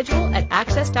 Andy's schedule at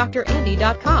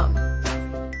accessdrandy.com.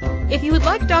 If you would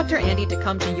like Dr. Andy to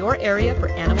come to your area for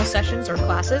animal sessions or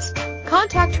classes,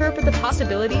 contact her for the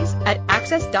possibilities at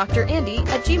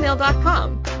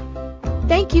accessdrandy@gmail.com.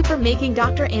 Thank you for making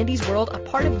Dr. Andy's World a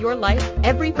part of your life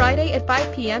every Friday at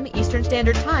 5 p.m. Eastern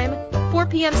Standard Time, 4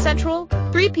 p.m. Central,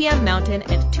 3 p.m. Mountain,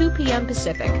 and 2 p.m.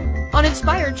 Pacific on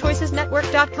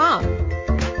InspiredChoicesNetwork.com.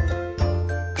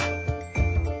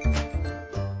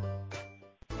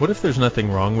 What if there's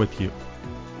nothing wrong with you?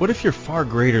 What if you're far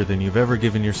greater than you've ever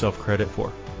given yourself credit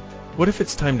for? What if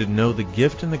it's time to know the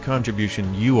gift and the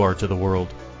contribution you are to the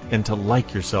world and to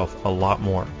like yourself a lot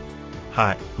more?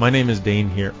 Hi, my name is Dane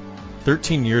here.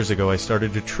 13 years ago, I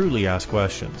started to truly ask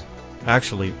questions.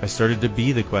 Actually, I started to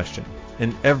be the question,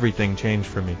 and everything changed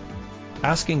for me.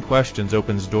 Asking questions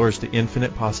opens doors to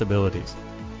infinite possibilities.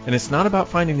 And it's not about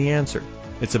finding the answer.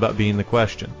 It's about being the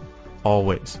question.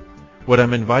 Always. What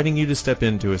I'm inviting you to step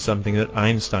into is something that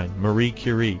Einstein, Marie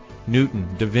Curie, Newton,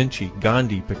 Da Vinci,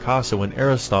 Gandhi, Picasso, and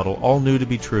Aristotle all knew to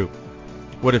be true.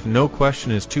 What if no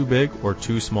question is too big or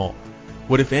too small?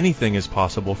 What if anything is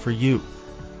possible for you?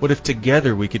 What if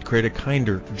together we could create a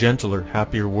kinder, gentler,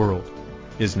 happier world?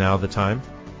 Is now the time?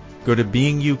 Go to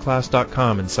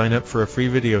beingyouclass.com and sign up for a free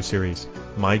video series,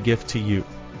 My Gift to You.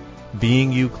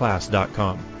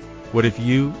 beingyouclass.com. What if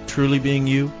you, truly being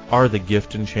you, are the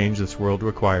gift and change this world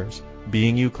requires?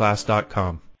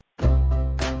 beingyouclass.com.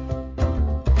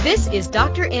 This is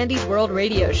Dr. Andy's World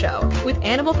Radio Show with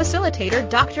animal facilitator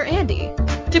Dr. Andy.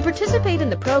 To participate in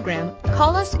the program,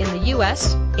 call us in the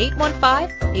U.S.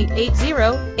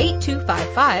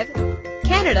 815-880-8255,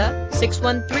 Canada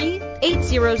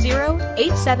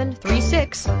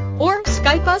 613-800-8736, or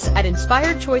Skype us at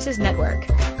Inspired Choices Network.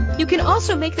 You can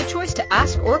also make the choice to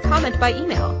ask or comment by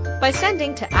email by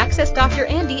sending to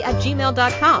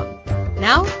accessdrandy@gmail.com.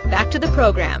 Now, back to the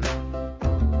program.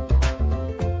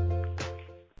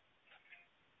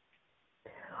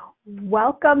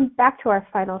 Welcome back to our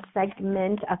final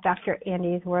segment of Dr.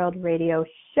 Andy's World Radio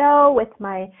Show with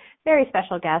my very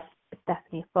special guest,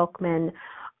 Stephanie Folkman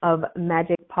of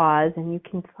Magic Paws, and you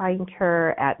can find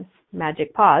her at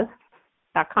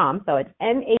magicpawz.com. So it's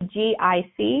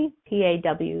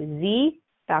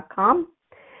magicpawz.com.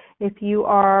 If you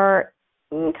are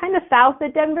kind of south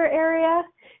of Denver area,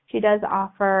 she does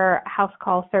offer house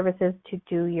call services to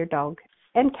do your dog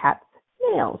and cat's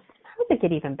nails. How does it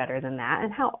get even better than that?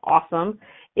 And how awesome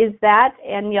is that?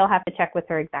 And you'll have to check with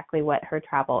her exactly what her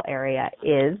travel area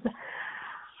is.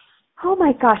 Oh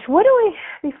my gosh,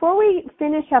 before we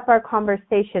finish up our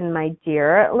conversation, my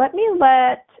dear, let me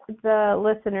let the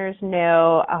listeners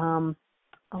know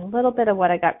a little bit of what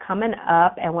I got coming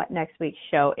up and what next week's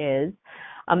show is.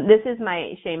 This is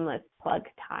my shameless plug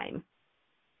time.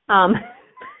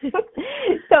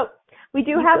 So we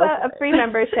do have a free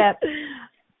membership.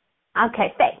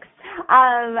 Okay, thanks.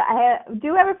 I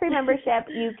do have a free membership.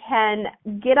 You can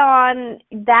get on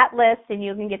that list and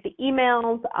you can get the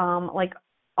emails, like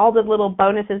all the little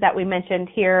bonuses that we mentioned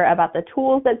here about the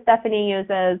tools that Stephanie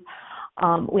uses.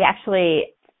 I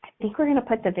think we're going to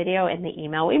put the video in the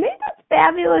email. We made this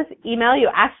fabulous email. You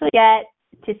actually get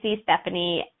to see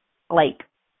Stephanie,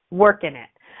 working it,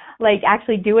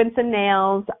 actually doing some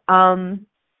nails.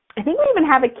 I think we even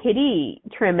have a kitty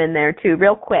trim in there too,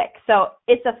 real quick. So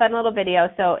it's a fun little video.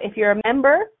 So if you're a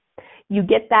member, you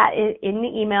get that in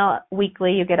the email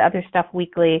weekly. You get other stuff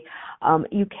weekly.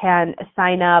 You can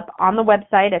sign up on the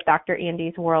website at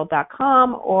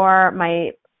drandysworld.com or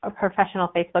my professional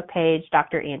Facebook page,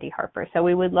 Dr. Andy Harper. So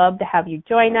we would love to have you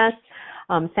join us.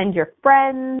 Send your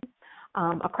friends.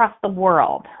 across the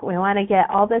world. We want to get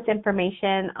all this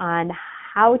information on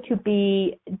how to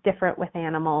be different with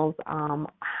animals.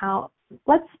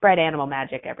 Let's spread animal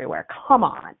magic everywhere. Come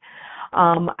on.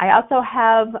 I also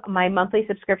have my monthly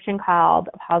subscription called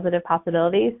Positive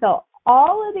Possibilities. So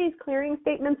all of these clearing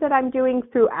statements that I'm doing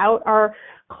throughout our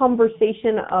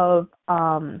conversation of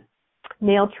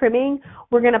nail trimming,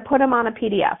 we're going to put them on a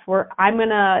PDF where I'm going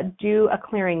to do a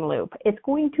clearing loop. It's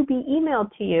going to be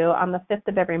emailed to you on the 5th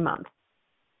of every month.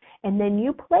 And then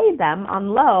you play them on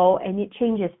low, and it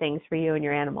changes things for you and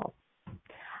your animals.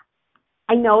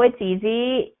 I know it's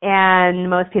easy, and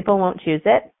most people won't choose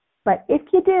it, but if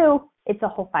you do, it's a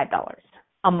whole $5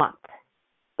 a month.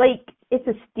 Like, it's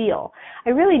a steal. I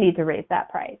really need to raise that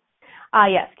price.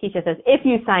 Yes, Keisha says, if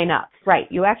you sign up. Right,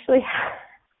 you actually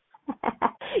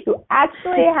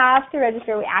have to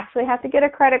register. We actually have to get a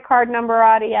credit card number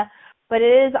out of you, but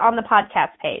it is on the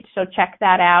podcast page, so check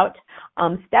that out.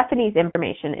 Stephanie's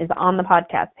information is on the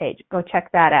podcast page. Go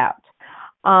check that out.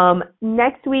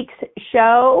 Next week's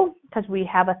show, because we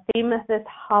have a theme this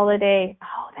holiday.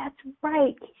 Oh, that's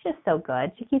right. Keisha's so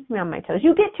good. She keeps me on my toes.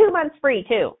 You get 2 months free,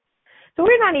 too. So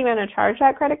we're not even going to charge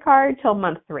that credit card till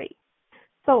month 3.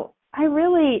 So I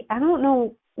don't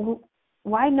know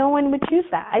why no one would choose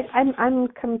that. I'm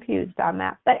confused on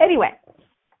that. But anyway,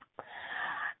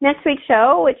 next week's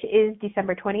show, which is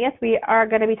December 20th, we are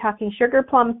going to be talking Sugar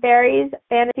Plum Fairies,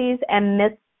 Fantasies, and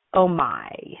Myths. Oh my.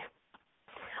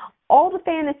 All the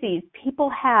fantasies people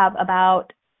have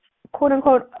about, quote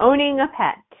unquote, owning a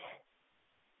pet.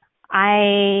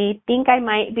 I think I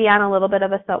might be on a little bit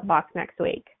of a soapbox next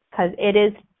week because it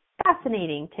is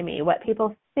fascinating to me what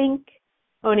people think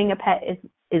owning a pet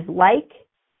is like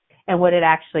and what it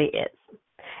actually is.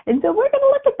 And so we're going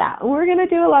to look at that. We're going to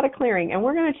do a lot of clearing, and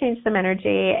we're going to change some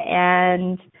energy.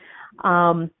 And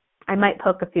I might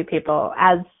poke a few people,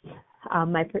 as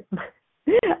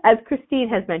as Christine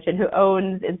has mentioned, who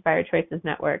owns Inspired Choices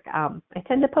Network. I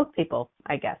tend to poke people,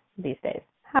 I guess, these days.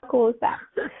 How cool is that?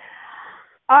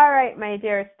 All right, my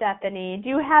dear Stephanie, do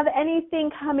you have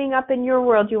anything coming up in your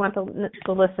world you want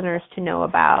the listeners to know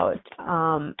about?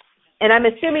 And I'm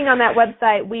assuming on that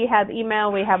website we have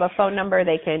email, we have a phone number,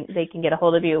 they can get a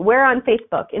hold of you. We're on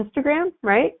Facebook, Instagram,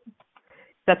 right?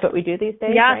 That's what we do these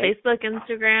days, yeah, right? Facebook,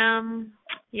 Instagram,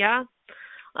 yeah.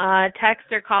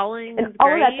 Text or calling and is all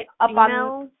great. Of that's up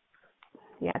email.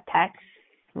 Text.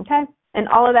 Okay. And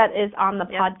all of that is on the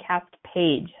podcast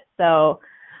page. So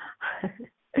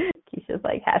Keisha's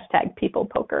like, hashtag people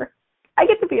poker. I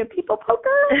get to be a people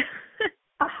poker?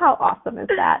 How awesome is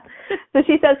that? So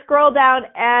she says scroll down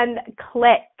and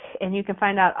click, and you can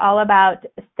find out all about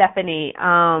Stephanie.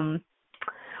 I'm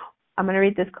going to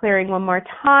read this clearing one more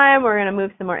time. We're going to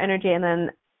move some more energy, and then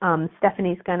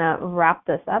Stephanie's going to wrap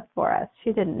this up for us.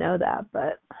 She didn't know that,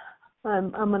 but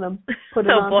I'm going to put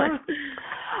it on her.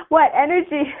 What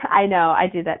energy? I know, I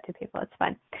do that to people. It's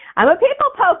fun. I'm a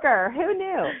people poker. Who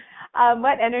knew?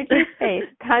 What energy, space,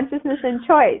 consciousness, and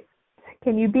choice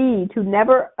can you be to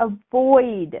never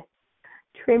avoid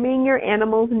trimming your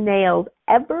animal's nails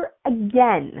ever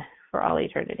again for all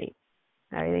eternity?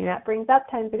 Everything that brings up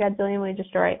times a godzillion we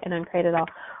destroy and uncreate it all.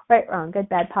 Right, wrong, good,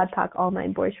 bad, pod, poc, all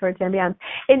nine, boys, shorts, and beyond.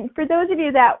 And for those of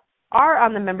you that are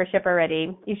on the membership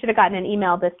already, you should have gotten an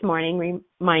email this morning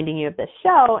reminding you of this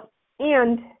show.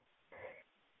 And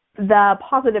the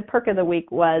positive perk of the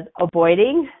week was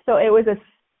avoiding. So it was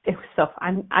so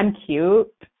I'm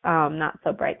cute, not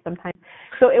so bright sometimes.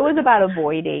 So it was about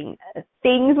avoiding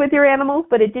things with your animals,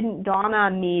 but it didn't dawn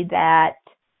on me that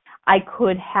I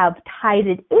could have tied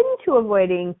it into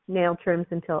avoiding nail trims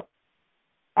until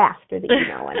after the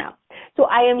email went out. So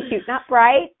I am cute, not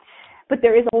bright, but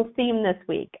there is a whole theme this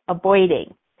week,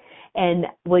 avoiding. And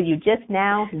will you just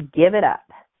now give it up?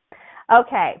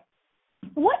 Okay.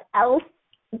 What else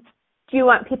do you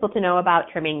want people to know about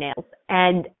trimming nails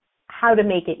and how to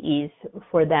make it ease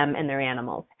for them and their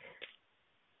animals?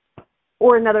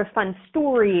 Or another fun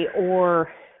story,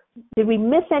 or did we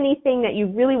miss anything that you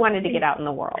really wanted to get out in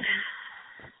the world?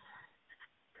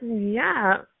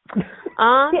 Yeah.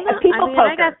 People poker.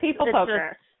 I guess people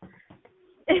poker.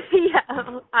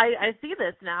 Yeah, I see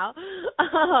this now.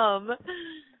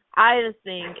 I just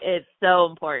think it's so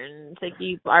important to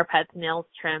keep our pets' nails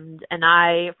trimmed, and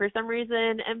I, for some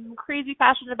reason, am crazy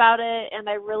passionate about it, and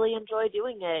I really enjoy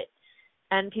doing it.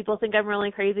 And people think I'm really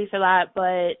crazy for that,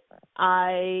 but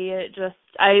I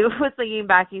was thinking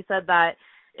back, you said that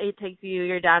it takes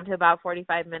you're down to about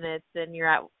 45 minutes, and you're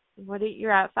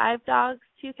at 5 dogs,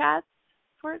 2 cats?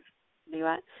 What are you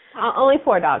at? Only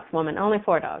 4 dogs, woman, only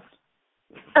 4 dogs.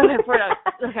 Okay, 4 dogs.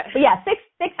 Okay. But yeah, six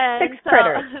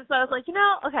critters. So I was like,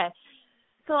 okay.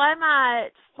 So I'm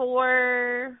at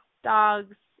 4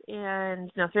 dogs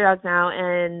and 3 dogs now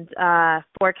and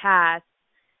 4 cats,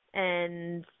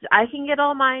 and I can get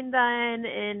all mine done.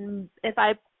 And if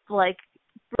I like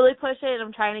really push it,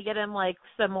 I'm trying to get him like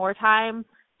some more time,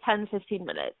 10-15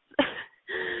 minutes.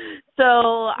 So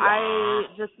I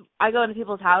go into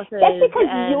people's houses. That's because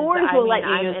and yours will let you.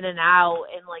 I'm in and out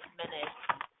in like minutes.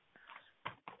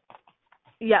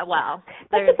 Yeah, well,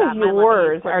 that's because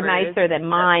yours are nicer than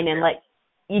mine, and like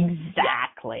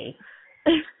exactly.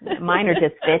 Mine are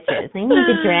just bitches. They need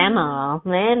the drama,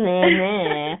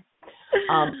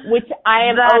 which I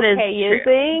am okay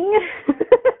using.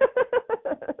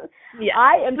 Yeah.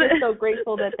 I am just so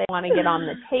grateful that they want to get on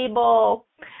the table.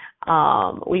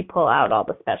 We pull out all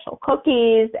the special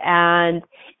cookies, and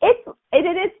it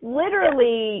is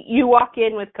literally you walk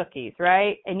in with cookies,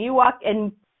 right? And you walk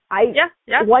and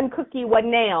one cookie,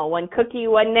 one nail, one cookie,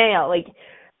 one nail. Like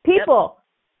people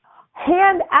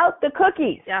hand out the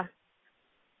cookies. Yeah.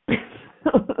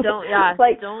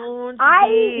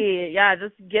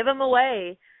 Just give them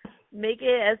away. Make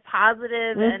it as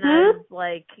positive and as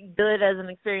like good as an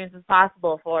experience as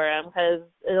possible for them, because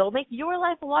it'll make your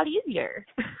life a lot easier.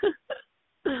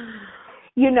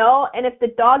 And if the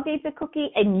dog needs a cookie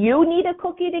and you need a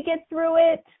cookie to get through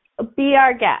it, be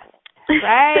our guest,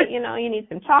 right? You need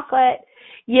some chocolate,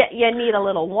 you need a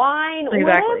little wine,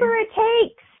 whatever it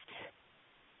takes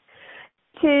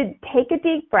to take a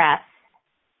deep breath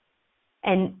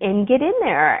and get in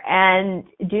there and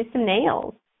do some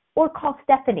nails, or call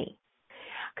Stephanie.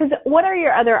 Because what are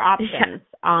your other options?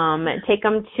 Take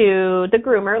them to the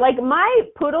groomer. Like my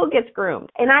poodle gets groomed,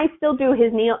 and I still do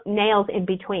his nails in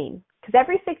between. Because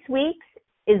every 6 weeks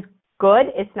is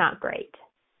good. It's not great.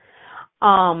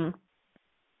 So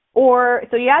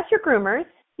you got your groomers.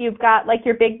 You've got like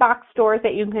your big box stores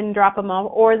that you can drop them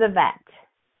off, or the vet.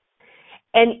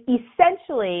 And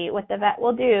essentially what the vet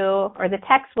will do, or the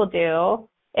techs will do,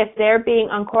 if they're being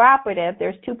uncooperative,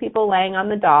 there's 2 people laying on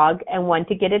the dog and one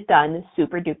to get it done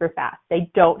super duper fast. They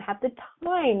don't have the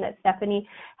time that Stephanie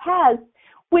has,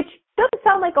 which doesn't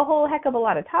sound like a whole heck of a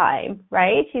lot of time,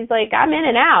 right? She's like, I'm in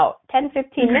and out.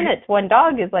 10-15 minutes, one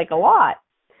dog is like a lot.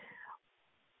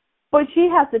 But she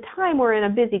has the time where in a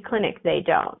busy clinic they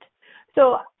don't.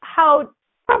 So how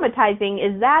traumatizing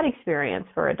is that experience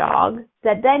for a dog,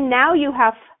 that then now you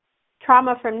have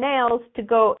trauma from nails to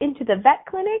go into the vet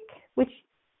clinic, which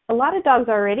a lot of dogs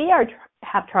already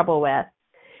have trouble with.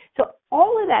 So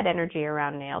all of that energy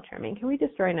around nail trimming can we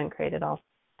destroy and uncreate it all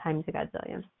times a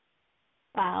gazillion.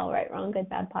 Wow, right, wrong, good,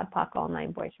 bad, pod, poc, all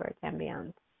 9 boy shorts and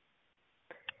beyond.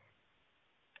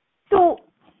 So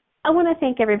I want to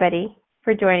thank everybody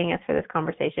for joining us for this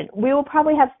conversation. We will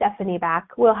probably have Stephanie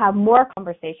back. We'll have more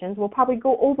conversations. We'll probably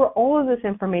go over all of this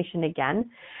information again,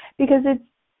 because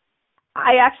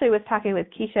I actually was talking with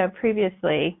Keisha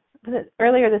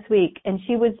earlier this week, and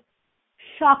she was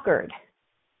shocked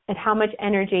at how much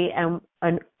energy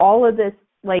and all of this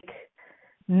like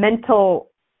mental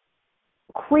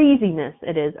craziness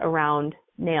it is around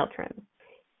nail trim.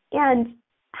 And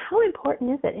how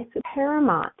important is it? It's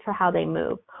paramount for how they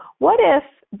move. What if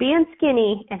being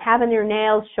skinny and having your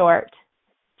nails short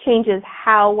changes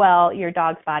how well your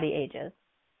dog's body ages?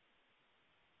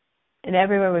 And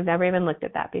everywhere, we've never even looked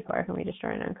at that before. Can we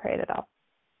destroy and uncreate it all?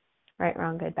 Right,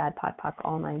 wrong, good, bad, pod, poc,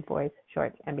 all 9 boys,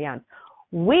 shorts, and beyond.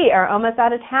 We are almost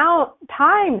out of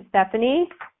time, Stephanie.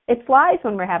 It flies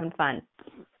when we're having fun.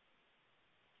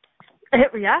 Yeah,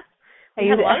 we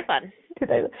had a lot of fun.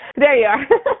 There you are.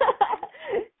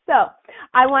 So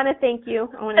I want to thank you.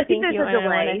 I want to thank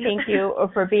you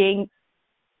for being.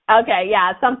 Okay,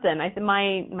 yeah, something. I said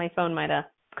my phone might have,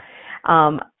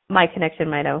 my connection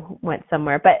might have went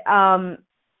somewhere, but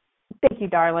thank you,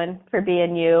 darling, for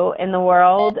being you in the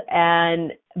world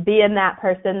and being that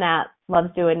person that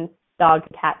loves doing dog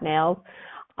and cat nails,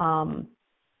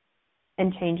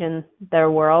 and changing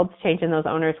their worlds, changing those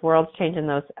owners' worlds, changing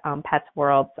those pets'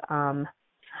 worlds.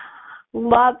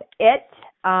 Love it.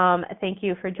 Thank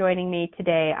you for joining me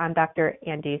today on Dr.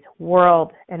 Andy's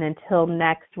World. And until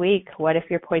next week, what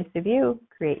if your points of view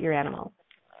create your animals?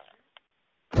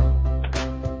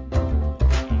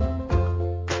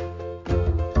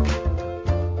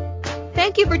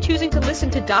 Thank you for choosing to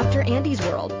listen to Dr. Andy's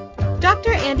World.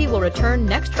 Dr. Andy will return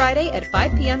next Friday at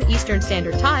 5 p.m. Eastern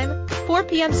Standard Time, 4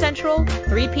 p.m. Central,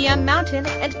 3 p.m. Mountain,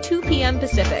 and 2 p.m.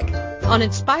 Pacific on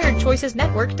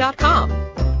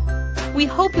InspiredChoicesNetwork.com. We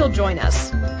hope you'll join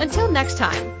us. Until next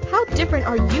time, how different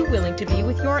are you willing to be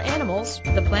with your animals,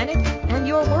 the planet, and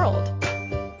your world?